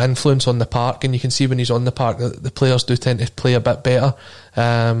still got that influence on the park, and you can see when he's on the park that the players do tend to play a bit better.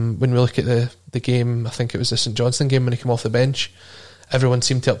 When we look at the game, I think it was the St Johnstone game, when he came off the bench, everyone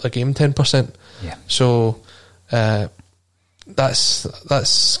seemed to up their game 10%. Yeah. So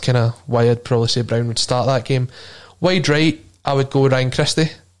that's kind of why I'd probably say Brown would start that game. Wide right, I would go Ryan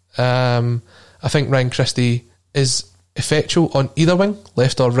Christie. I think Ryan Christie is effectual on either wing,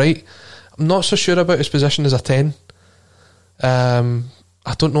 left or right. I'm not so sure about his position as a 10. I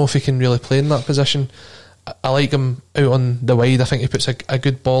don't know if he can really play in that position. I like him out on the wide. I think he puts a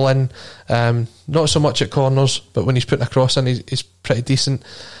good ball in. Not so much at corners, but when he's putting a cross in, he's pretty decent.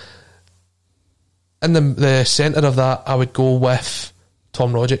 In the centre of that, I would go with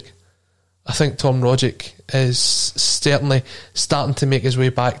Tom Rogic. I think Tom Rogic is certainly starting to make his way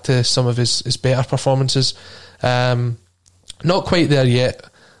back to some of his better performances. Not quite there yet.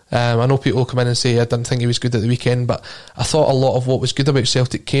 I know people will come in and say I didn't think he was good at the weekend, but I thought a lot of what was good about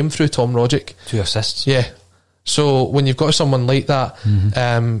Celtic came through Tom Rogic. 2 assists. Yeah. So when you've got someone like that,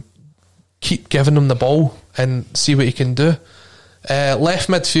 keep giving him the ball and see what he can do. Left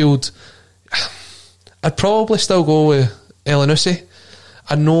midfield, I'd probably still go with Elyounoussi.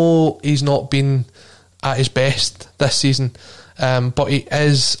 I know he's not been at his best this season, but he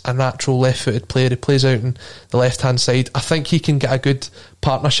is a natural left-footed player. He plays out on the left-hand side. I think he can get a good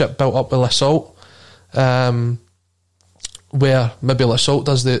partnership built up with Lassault, where maybe Lassault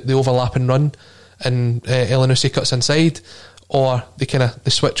does the overlapping run and Elyounoussi cuts inside, or they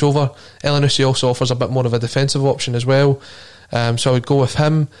switch over. Elyounoussi also offers a bit more of a defensive option as well. So I would go with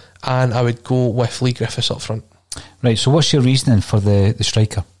him, and I would go with Lee Griffiths up front. Right, so what's your reasoning for the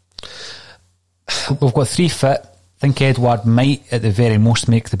striker? We've got 3 fit. I think Edward might at the very most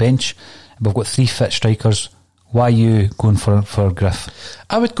make the bench. We've got 3 fit strikers. Why are you going for Griff?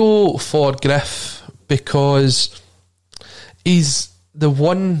 I would go for Griff because he's the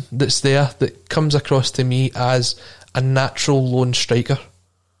one that's there that comes across to me as a natural lone striker.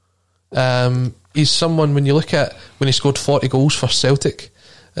 He's someone, when you look at when he scored 40 goals for Celtic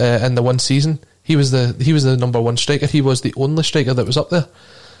in the one season, he was the number 1 striker. He was the only striker that was up there.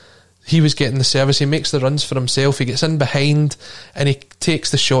 He was getting the service. He makes the runs for himself. He gets in behind and he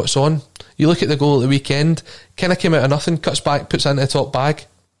takes the shots on. You look at the goal at the weekend, kind of came out of nothing, cuts back, puts it into the top bag.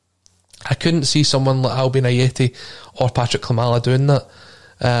 I couldn't see someone like Albion Ayeti or Patrick Klimala doing that.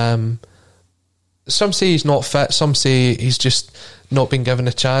 Some say he's not fit, some say he's just not been given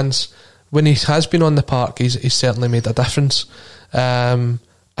a chance. When he has been on the park, he's certainly made a difference. I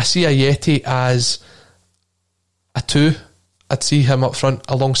see Ayeti as a 2. I'd see him up front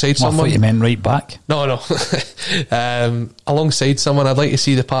alongside someone. I thought you meant right back. No. Alongside someone. I'd like to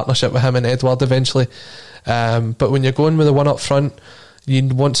see the partnership with him and Edward eventually. But when you're going with the one up front, you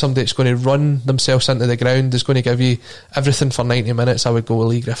want somebody that's going to run themselves into the ground, is going to give you everything for 90 minutes. I would go with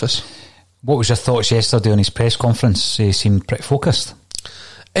Lee Griffiths. What was your thoughts yesterday on his press conference? He seemed pretty focused.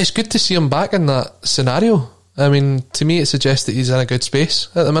 It's good to see him back in that scenario. I mean, to me it suggests that he's in a good space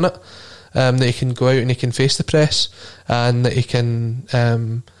at the minute. That he can go out and he can face the press, and that he can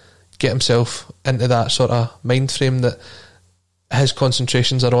get himself into that sort of mind frame that his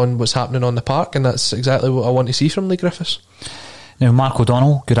concentrations are on what's happening on the park, and that's exactly what I want to see from Lee Griffiths. Now, Mark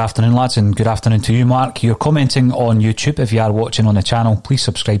O'Donnell, good afternoon, lads, and good afternoon to you, Mark. You're commenting on YouTube. If you are watching on the channel, please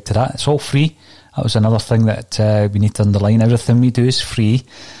subscribe to that. It's all free. That was another thing that we need to underline. Everything we do is free.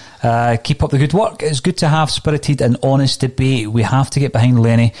 Keep up the good work. It's good to have spirited and honest debate. We have to get behind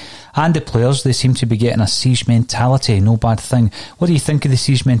Lenny and the players. They seem to be getting a siege mentality. No bad thing. What do you think of the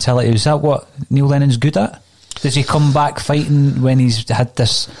siege mentality? Is that what Neil Lennon's good at? Does he come back fighting when he's had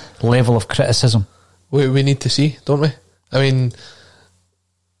this level of criticism? We need to see, don't we? I mean,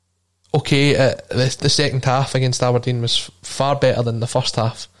 okay, the second half against Aberdeen was far better than the first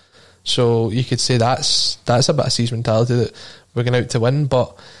half, so you could say that's a bit of siege mentality, that we're going out to win,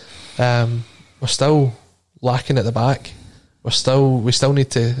 but we're still lacking at the back. We still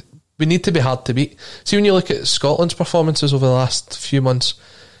need to we need to be hard to beat. See, when you look at Scotland's performances over the last few months,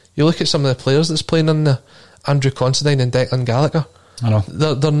 you look at some of the players that's playing in there, Andrew Considine and Declan Gallagher. I know.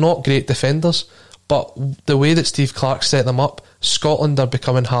 They're not great defenders, but the way that Steve Clarke set them up, Scotland are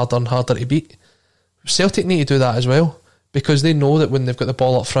becoming harder and harder to beat. Celtic need to do that as well, because they know that when they've got the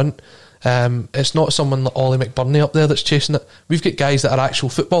ball up front, it's not someone like Ollie McBurney up there that's chasing it. We've got guys that are actual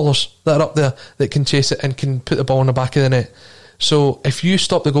footballers that are up there that can chase it and can put the ball in the back of the net. So if you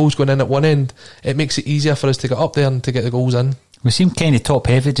stop the goals going in at one end, it makes it easier for us to get up there and to get the goals in. We seem kind of top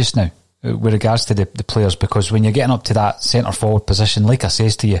heavy just now with regards to the players, because when you're getting up to that centre forward position, like I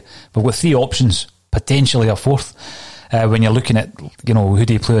says to you, we've got 3 options, potentially a 4th. When you're looking at, who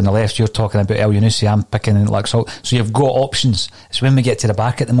do you play on the left, you're talking about El Yunusi, I'm picking in Laxalt. So you've got options. It's when we get to the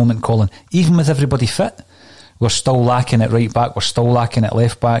back at the moment, Colin, even with everybody fit, we're still lacking at right back, we're still lacking at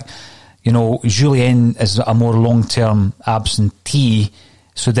left back. Julien is a more long-term absentee,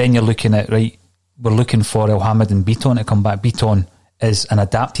 so then you're looking at, right, we're looking for El Hamid and Beaton to come back. Beaton is an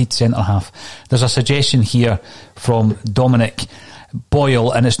adapted centre-half. There's a suggestion here from Dominic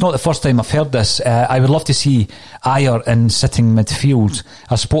Boyle, and it's not the first time I've heard this. I would love to see Ajer in sitting midfield.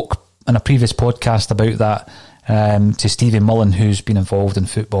 I spoke in a previous podcast about that to Stevie Mullen, who's been involved in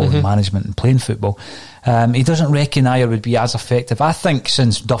football and management and playing football. He doesn't reckon Ajer would be as effective. I think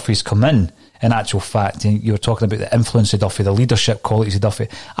since Duffy's come in actual fact, you were talking about the influence of Duffy, the leadership qualities of Duffy,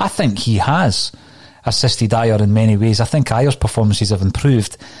 I think he has assisted Ajer in many ways. I think Ajer's performances have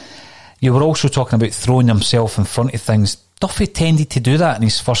improved. You were also talking about throwing himself in front of things. Duffy tended to do that in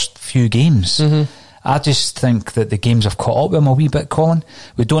his first few games. I just think that the games have caught up with him a wee bit, Colin.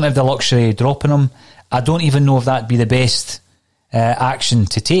 We don't have the luxury of dropping him. I don't even know if that'd be the best action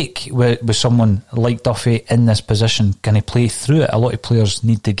to take with someone like Duffy in this position. Can he play through it? A lot of players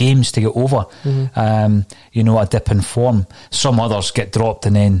need the games to get over a dip in form. Some others get dropped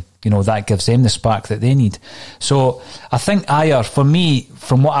and then that gives them the spark that they need. So I think Ajer, for me,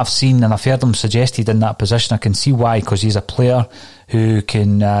 from what I've seen and I've heard him suggested in that position, I can see why, because he's a player who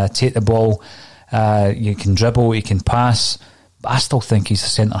can take the ball, you can dribble, he can pass. But I still think he's a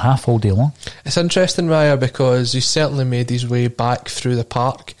centre-half all day long. It's interesting, Raya, because he's certainly made his way back through the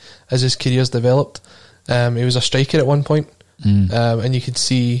park as his career's developed. He was a striker at one point, and you could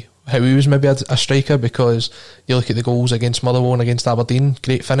see how he was maybe a striker, because you look at the goals against Motherwell and against Aberdeen,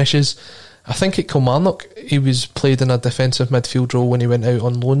 great finishes. I think at Kilmarnock he was played in a defensive midfield role when he went out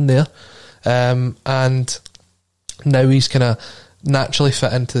on loan there, and now he's kind of naturally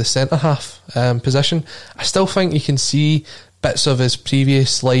fit into the centre-half position. I still think you can see bits of his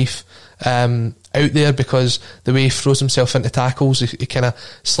previous life out there, because the way he throws himself into tackles, he kind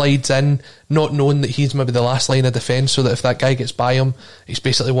of slides in, not knowing that he's maybe the last line of defence, so that if that guy gets by him, he's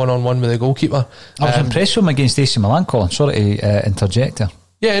basically one-on-one with the goalkeeper. I was impressed with him against AC Milan, Colin. Sorry to interject there.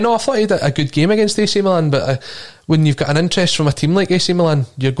 Yeah, no, I thought he had a good game against AC Milan, but when you've got an interest from a team like AC Milan,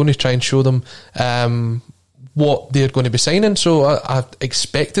 you're going to try and show them what they're going to be signing. So I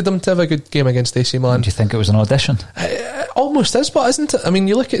expected them to have a good game against AC Milan. Do you think it was an audition? It almost is, but isn't it? I mean,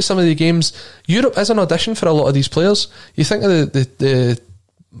 you look at some of the games, Europe is an audition for a lot of these players. You think of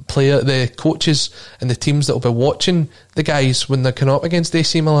the coaches and the teams that will be watching the guys when they're coming up against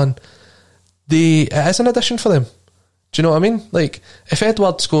AC Milan. It is an audition for them. Do you know what I mean? Like, if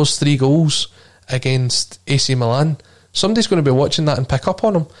Edward scores 3 goals against AC Milan, somebody's going to be watching that and pick up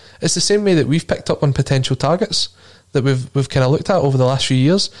on him. It's the same way that we've picked up on potential targets that we've kind of looked at over the last few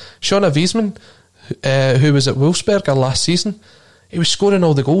years. Shauna Wiesman, who was at Wolfsberger last season, he was scoring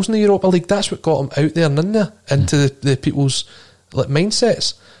all the goals in the Europa League. That's what got him out there and in there into the people's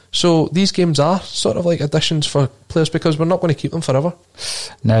mindsets. So these games are sort of like additions for players, because we're not going to keep them forever.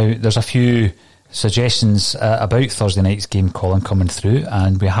 Now, there's a few suggestions about Thursday night's game, Colin, coming through,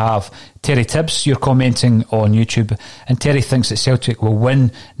 and we have Terry Tibbs. You're commenting on YouTube, and Terry thinks that Celtic will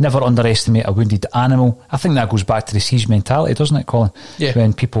win. Never underestimate a wounded animal. I think that goes back to the siege mentality, doesn't it, Colin? Yeah.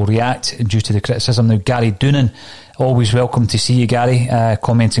 When people react due to the criticism. Now, Gary Doonan, always welcome to see you, Gary,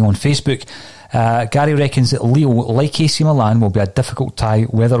 commenting on Facebook. Gary reckons that Lille, like AC Milan, will be a difficult tie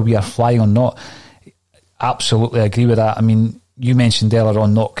whether we are flying or not. Absolutely agree with that. I mean, you mentioned earlier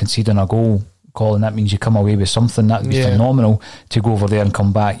on not conceding a goal, Colin. That means you come away with something. That would be phenomenal to go over there and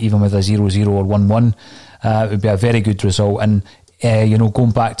come back even with a 0-0 or 1-1. It would be a very good result. And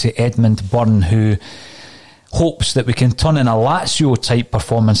going back to Edmund Byrne, who hopes that we can turn in a Lazio type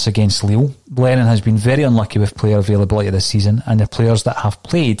performance against Lille. Lennon has been very unlucky with player availability this season, and the players that have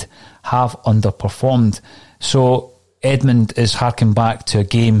played have underperformed. So Edmund is harking back to a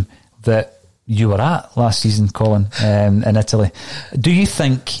game that you were at last season, Colin, in Italy. Do you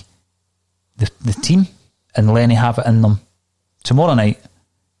think the team and Lenny have it in them tomorrow night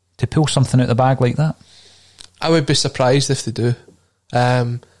to pull something out of the bag like that? I would be surprised if they do.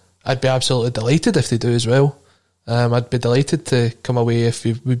 I'd be absolutely delighted if they do as well. I'd be delighted to come away if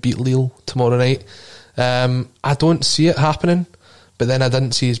we beat Lille tomorrow night. I don't see it happening, but then I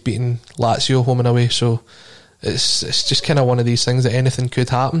didn't see us beating Lazio home and away, so it's just kind of one of these things that anything could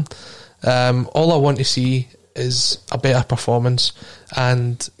happen. All I want to see is a better performance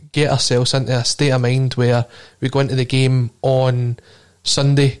and get ourselves into a state of mind where we go into the game on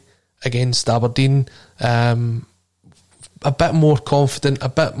Sunday against Aberdeen a bit more confident, a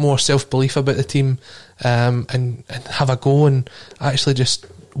bit more self-belief about the team, and have a go and actually just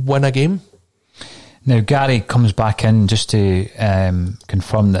win a game. Now Gary comes back in just to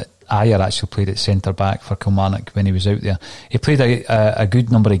confirm that Ajer actually played at centre-back for Kilmarnock when he was out there. He played a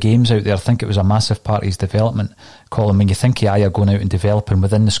good number of games out there. I think it was a massive part of his development, Colin, when you think of Ajer going out and developing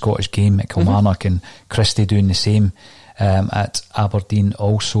within the Scottish game at Kilmarnock, and Christie doing the same at Aberdeen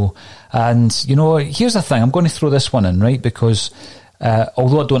also. And, you know, here's the thing, I'm going to throw this one in, right, because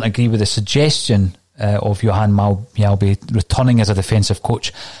although I don't agree with the suggestion of Johan Mjällby returning as a defensive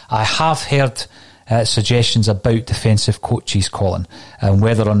coach, I have heard suggestions about defensive coaches, Colin, and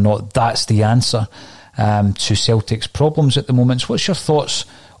whether or not that's the answer to Celtic's problems at the moment. So what's your thoughts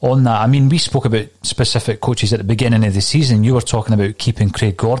on that? I mean, we spoke about specific coaches at the beginning of the season. You were talking about keeping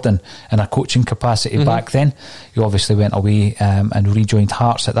Craig Gordon in a coaching capacity back then. You obviously went away and rejoined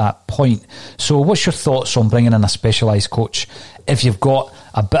Hearts at that point. So what's your thoughts on bringing in a specialised coach? If you've got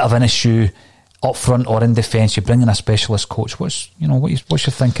a bit of an issue up front or in defence, you bring in a specialist coach. What's your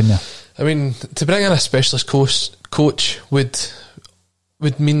thinking there? I mean, to bring in a specialist coach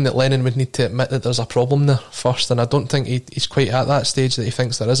would mean that Lennon would need to admit that there's a problem there first, and I don't think he's quite at that stage that he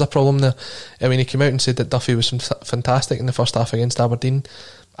thinks there is a problem there. I mean, he came out and said that Duffy was fantastic in the first half against Aberdeen.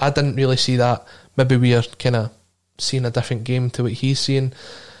 I didn't really see that. Maybe we are kind of seeing a different game to what he's seeing.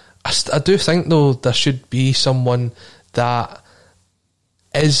 I do think, though, there should be someone that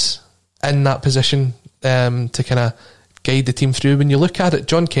is in that position to kind of guide the team through. When you look at it,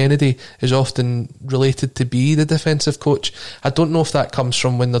 John Kennedy is often related to be the defensive coach. I don't know if that comes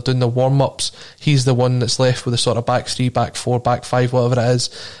from when they're doing the warm-ups, he's the one that's left with the sort of back three, back four, back five, whatever it is,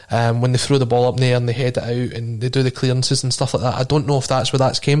 when they throw the ball up in the air and they head it out and they do the clearances and stuff like that. I don't know if that's where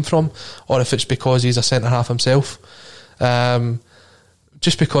that's came from, or if it's because he's a centre-half himself.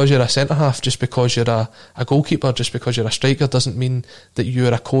 Just because you're a centre-half, just because you're a goalkeeper, just because you're a striker, doesn't mean that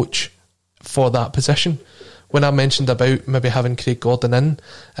you're a coach for that position. When I mentioned about maybe having Craig Gordon in,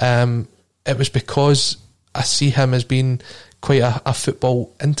 it was because I see him as being quite a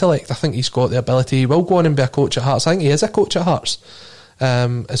football intellect. I think he's got the ability. He will go on and be a coach at Hearts. I think he is a coach at Hearts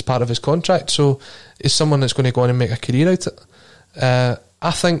as part of his contract. So he's someone that's going to go on and make a career out of it.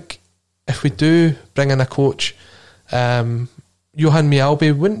 I think if we do bring in a coach, Johan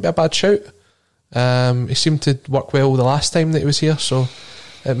Mjällby wouldn't be a bad shout. He seemed to work well the last time that he was here, so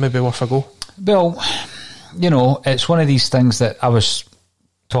it may be worth a go. Well, you know, it's one of these things that I was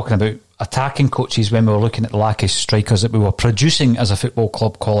talking about attacking coaches when we were looking at the lack of strikers that we were producing as a football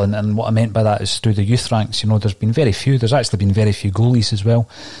club, Colin, and what I meant by that is through the youth ranks. You know, there's actually been very few goalies as well.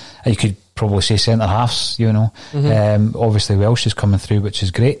 You could probably say centre-halves, you know. Obviously Welsh is coming through, which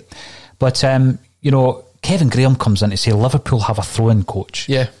is great. But, you know, Kevin Graham comes in to say Liverpool have a throw-in coach.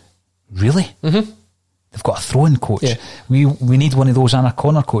 Yeah. Really? They've got a throw-in coach. Yeah. We need one of those and a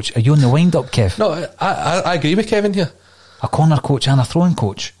corner coach. Are you on the wind-up, Kev? No, I agree with Kevin here. A corner coach and a throw-in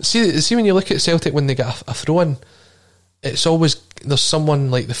coach. See when you look at Celtic when they get a throw-in, it's always, there's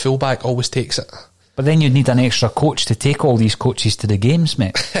someone like the fullback always takes it. But then you need an extra coach to take all these coaches to the games,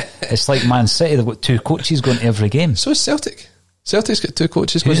 mate. It's like Man City, they've got two coaches going to every game. So is Celtic. Celtic's got two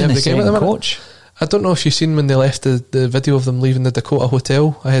coaches Who's going to every game at the minute. Coach? I don't know if you've seen when they left the video of them leaving the Dakota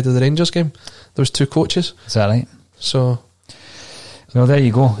Hotel ahead of the Rangers game. There was two coaches. Is that right? So, well, there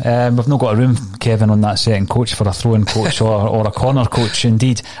you go. We've not got a room, Kevin, on that setting coach for a throw-in coach or a corner coach.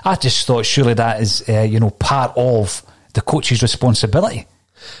 Indeed, I just thought surely that is part of the coach's responsibility.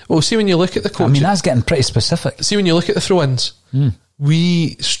 Well, see when you look at the coach, I mean that's getting pretty specific. See when you look at the throw-ins,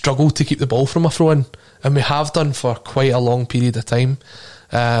 we struggle to keep the ball from a throw-in, and we have done for quite a long period of time.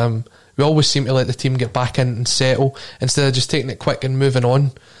 We always seem to let the team get back in and settle instead of just taking it quick and moving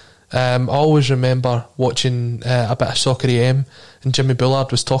on. I always remember watching a bit of Soccer AM, and Jimmy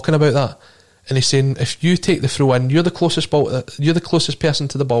Bullard was talking about that, and he's saying if you take the throw in, you're the closest person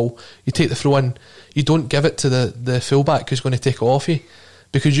to the ball. You take the throw in, you don't give it to the fullback who's going to take it off you,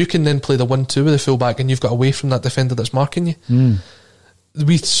 because you can then play the 1-2 with the fullback, and you've got away from that defender that's marking you.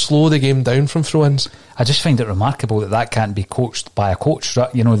 we slow the game down from throw-ins. I just find it remarkable that can't be coached by a coach.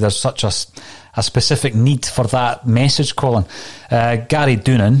 You know, there's such a specific need for that message, Colin. Gary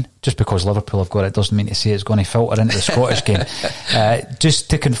Doonan, just because Liverpool have got it doesn't mean to say it's going to filter into the Scottish game. Just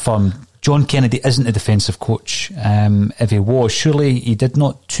to confirm, John Kennedy isn't a defensive coach. If he was, surely he did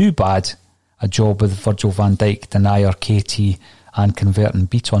not too bad a job with Virgil van Dijk, Denier, KT and converting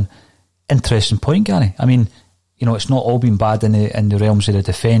Beaton. Interesting point, Gary. I mean, you know, it's not all been bad in the realms of the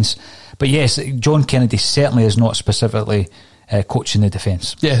defence. But yes, John Kennedy certainly is not specifically coaching the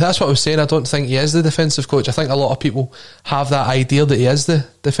defence. Yeah, that's what I was saying. I don't think he is the defensive coach. I think a lot of people have that idea that he is the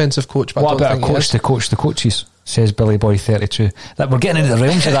defensive coach. But what about a coach to coach the coaches, says Billy Boy 32. That we're getting into the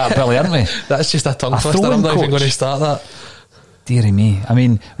realms of that, Billy, aren't we? That's just a tongue twister. I'm not even going to start that. Deary me. I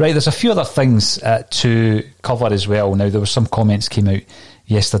mean, right, there's a few other things to cover as well. Now, there were some comments came out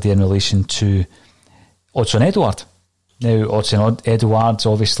yesterday in relation to Odsonne Edouard. Now, Odsonne Edouard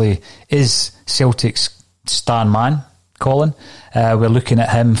obviously is Celtic's star man, Colin. We're looking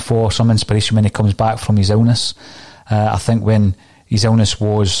at him for some inspiration when he comes back from his illness. I think when his illness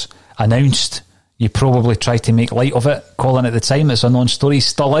was announced, you probably tried to make light of it, Colin, at the time. It's a non-story. He's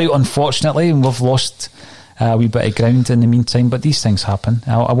still out, unfortunately, and we've lost a wee bit of ground in the meantime, but these things happen.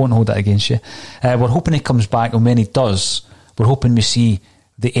 I won't hold that against you. We're hoping he comes back, and when he does, we're hoping we see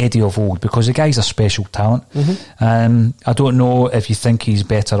the Eddie of old, because the guy's a special talent. I don't know if you think he's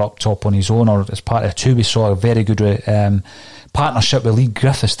better up top on his own or as part of two. We saw a very good partnership with Lee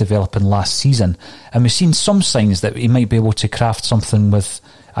Griffiths developing last season, and we've seen some signs that he might be able to craft something with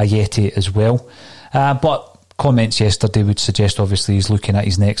Ayeti as well. But comments yesterday would suggest obviously he's looking at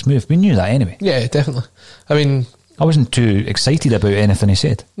his next move. We knew that anyway. Yeah, definitely. I mean, I wasn't too excited about anything he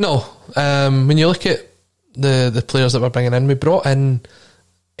said. No. When you look at the players that we're bringing in, we brought in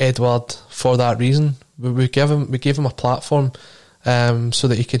Edouard for that reason. We gave him a platform so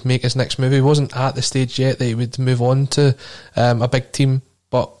that he could make his next move. He wasn't at the stage yet that he would move on to a big team,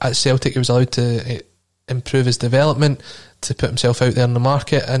 but at Celtic he was allowed to improve his development, to put himself out there in the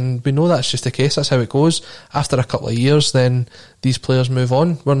market, and we know that's just the case. That's how it goes. After a couple of years, then these players move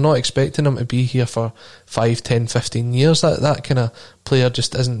on. We're not expecting them to be here for 5, 10, 15 years. That kind of player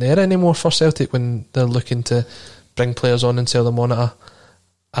just isn't there anymore for Celtic when they're looking to bring players on and sell them on at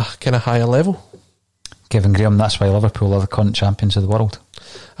a kind of higher level. Kevin Graham, that's why Liverpool are the current champions of the world,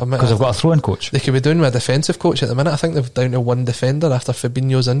 because they've got a throwing coach. They could be doing with a defensive coach at the minute. I think they've down to one defender after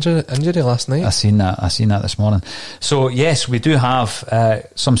Fabinho's injury last night. I seen that this morning. So yes, we do have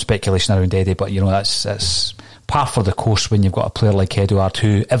some speculation around Eddie, but you know, that's par for the course when you've got a player like Edouard,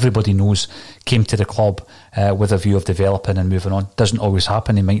 who everybody knows came to the club with a view of developing and moving on. Doesn't always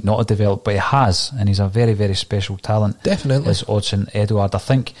happen. He might not have developed, but he has, and he's a very, very special talent. Definitely. Is Odsonne Edouard. I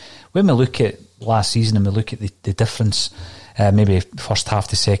think when we look at last season and we look at the difference, maybe first half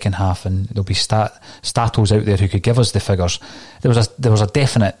to second half, and there'll be statos out there who could give us the figures. There was a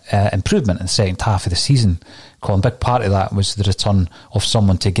definite improvement in the second half of the season. Colin, big part of that was the return of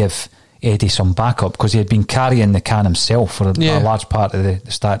someone to give Eddie some backup, because he had been carrying the can himself for a large part of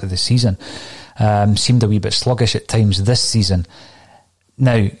the start of the season. Seemed a wee bit sluggish at times this season.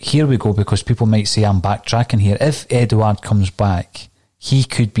 Now, here we go, because people might say I'm backtracking here. If Edouard comes back, he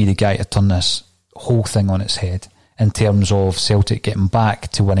could be the guy to turn this whole thing on its head in terms of Celtic getting back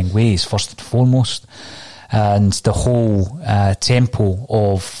to winning ways, first and foremost, and the whole tempo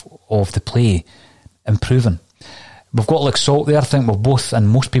of the play improving. We've got Luke Salt there. I think we've both, and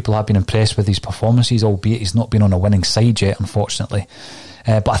most people have been impressed with his performances, albeit he's not been on a winning side yet, unfortunately.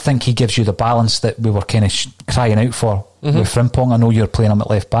 But I think he gives you the balance that we were kind of crying out for with Frimpong. I know you're playing him at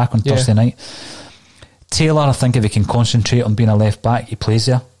left back on Thursday night. Taylor, I think if he can concentrate on being a left back, he plays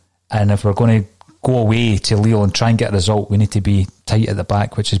there. And if we're going to go away to Lille and try and get a result, we need to be tight at the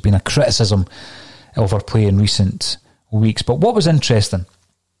back, which has been a criticism of our play in recent weeks. But what was interesting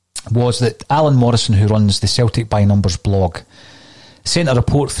was that Alan Morrison, who runs the Celtic by Numbers blog, sent a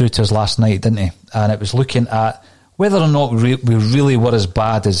report through to us last night, didn't he? And it was looking at whether or not we really were as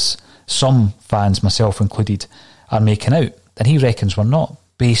bad as some fans, myself included, are making out. And he reckons we're not,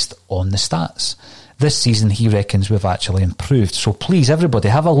 based on the stats. This season, he reckons we've actually improved. So please, everybody,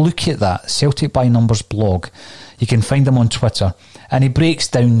 have a look at that Celtic by Numbers blog. You can find him on Twitter. And he breaks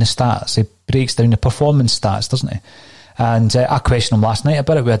down the stats. He breaks down the performance stats, doesn't he? And I questioned him last night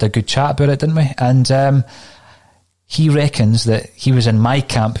about it. We had a good chat about it, didn't we? And he reckons that he was in my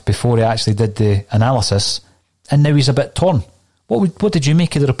camp before he actually did the analysis, and now he's a bit torn. What did you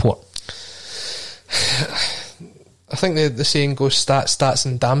make of the report? I think the saying goes stats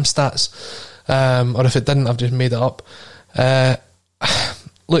and damn stats. Or if it didn't, I've just made it up.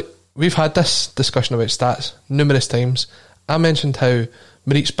 Look, we've had this discussion about stats numerous times, I mentioned how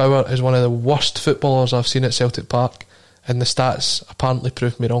Maurice Bauer is one of the worst footballers I've seen at Celtic Park, and the stats apparently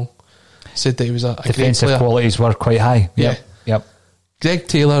proved me wrong. Said that he was a defensive great player. qualities were quite high. Yep. Greg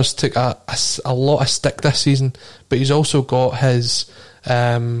Taylor's took a lot of stick this season, but he's also got his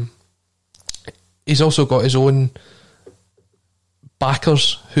own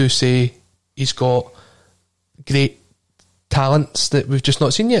backers who say he's got great talents that we've just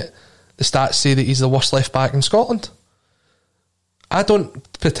not seen yet. The stats say that he's the worst left back in Scotland. I don't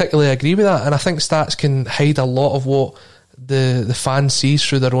particularly agree with that, and I think stats can hide a lot of what the fan sees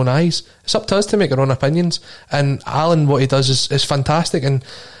through their own eyes. It's up to us to make our own opinions, and Alan, what he does is fantastic, and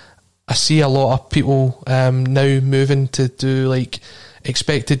I see a lot of people now moving to do like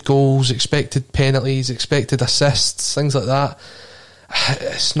expected goals, expected penalties, expected assists, things like that.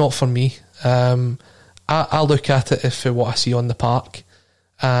 It's not for me. I look at it for what I see on the park,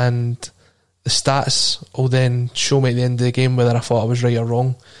 and the stats will then show me at the end of the game whether I thought I was right or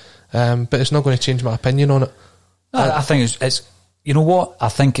wrong. But it's not going to change my opinion on it. I think it's you know what? I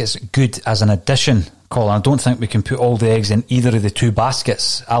think it's good as an addition, Colin. I don't think we can put all the eggs in either of the two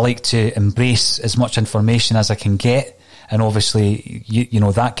baskets. I like to embrace as much information as I can get, and obviously, you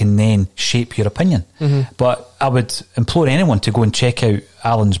know, that can then shape your opinion. Mm-hmm. But I would implore anyone to go and check out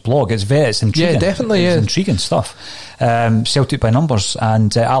Alan's blog. It's intriguing. Yeah, definitely. It's intriguing stuff. Celtic by Numbers,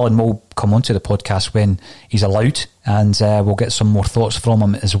 and Alan will come onto the podcast when he's allowed, and we'll get some more thoughts from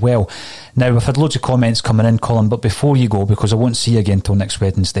him as well. Now, we've had loads of comments coming in, Colin, but before you go, because I won't see you again till next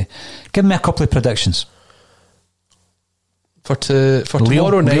Wednesday, give me a couple of predictions. For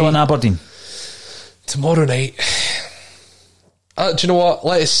tomorrow night. Lille and Aberdeen. Tomorrow night. Do you know what?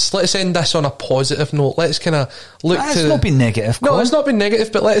 Let's end this on a positive note. Let's kind of look. It's not been negative. Colin. No, it's not been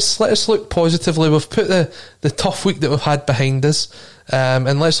negative. But let's look positively. We've put the tough week that we've had behind us,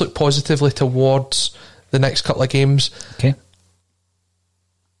 and let's look positively towards the next couple of games. Okay.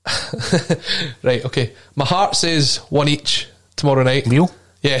 Right. Okay. My heart says 1 each tomorrow night. Lille.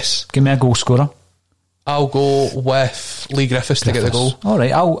 Yes. Give me a goal scorer. I'll go with Lee Griffiths to get the goal. All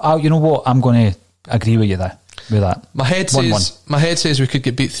right. I'll. You know what? I'm going to agree with you there. With that, my head says we could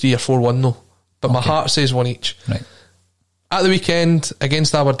get beat 3 or 4-1 though, but my heart says 1 each. Right. At the weekend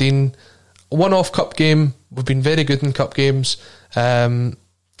against Aberdeen, one-off cup game. We've been very good in cup games. Aberdeen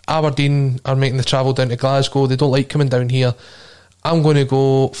are making the travel down to Glasgow. They don't like coming down here. I'm going to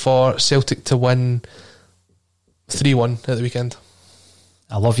go for Celtic to win 3-1 at the weekend.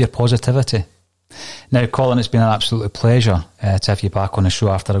 I love your positivity. Now, Colin, it's been an absolute pleasure to have you back on the show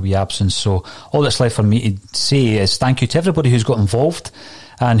after a wee absence. So all that's left for me to say is thank you to everybody who's got involved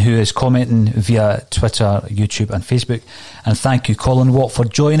and who is commenting via Twitter, YouTube and Facebook. And thank you, Colin Watt, for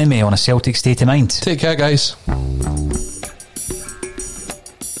joining me on A Celtic State of Mind. Take care, guys.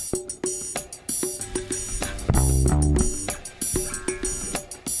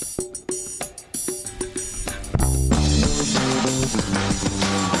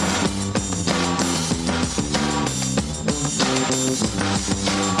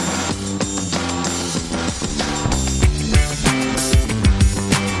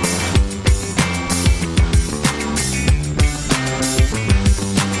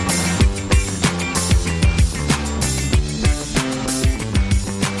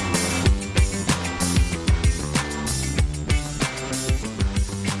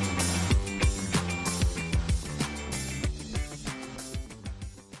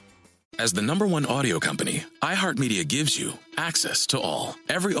 As the #1 audio company, iHeartMedia gives you access to all.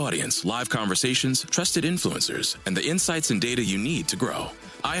 Every audience, live conversations, trusted influencers, and the insights and data you need to grow.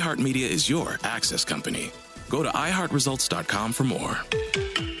 iHeartMedia is your access company. Go to iHeartResults.com for more.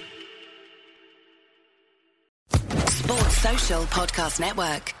 Sports Social Podcast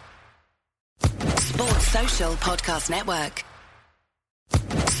Network. Sports Social Podcast Network.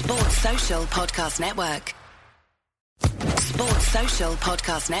 Sports Social Podcast Network. Sports Social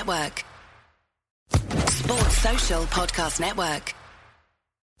Podcast Network. Sports Social Podcast Network.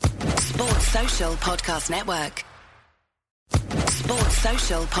 Sports Social Podcast Network. Sports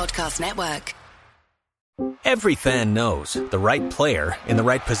Social Podcast Network. Every fan knows the right player in the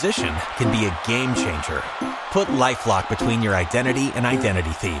right position can be a game changer. Put LifeLock between your identity and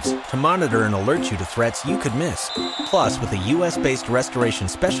identity thieves to monitor and alert you to threats you could miss. Plus, with a U.S.-based restoration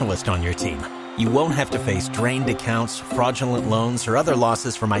specialist on your team, you won't have to face drained accounts, fraudulent loans, or other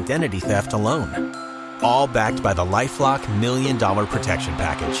losses from identity theft alone. All backed by the LifeLock $1 Million Protection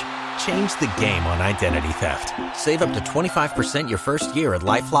Package. Change the game on identity theft. Save up to 25% your first year at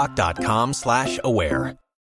LifeLock.com/aware.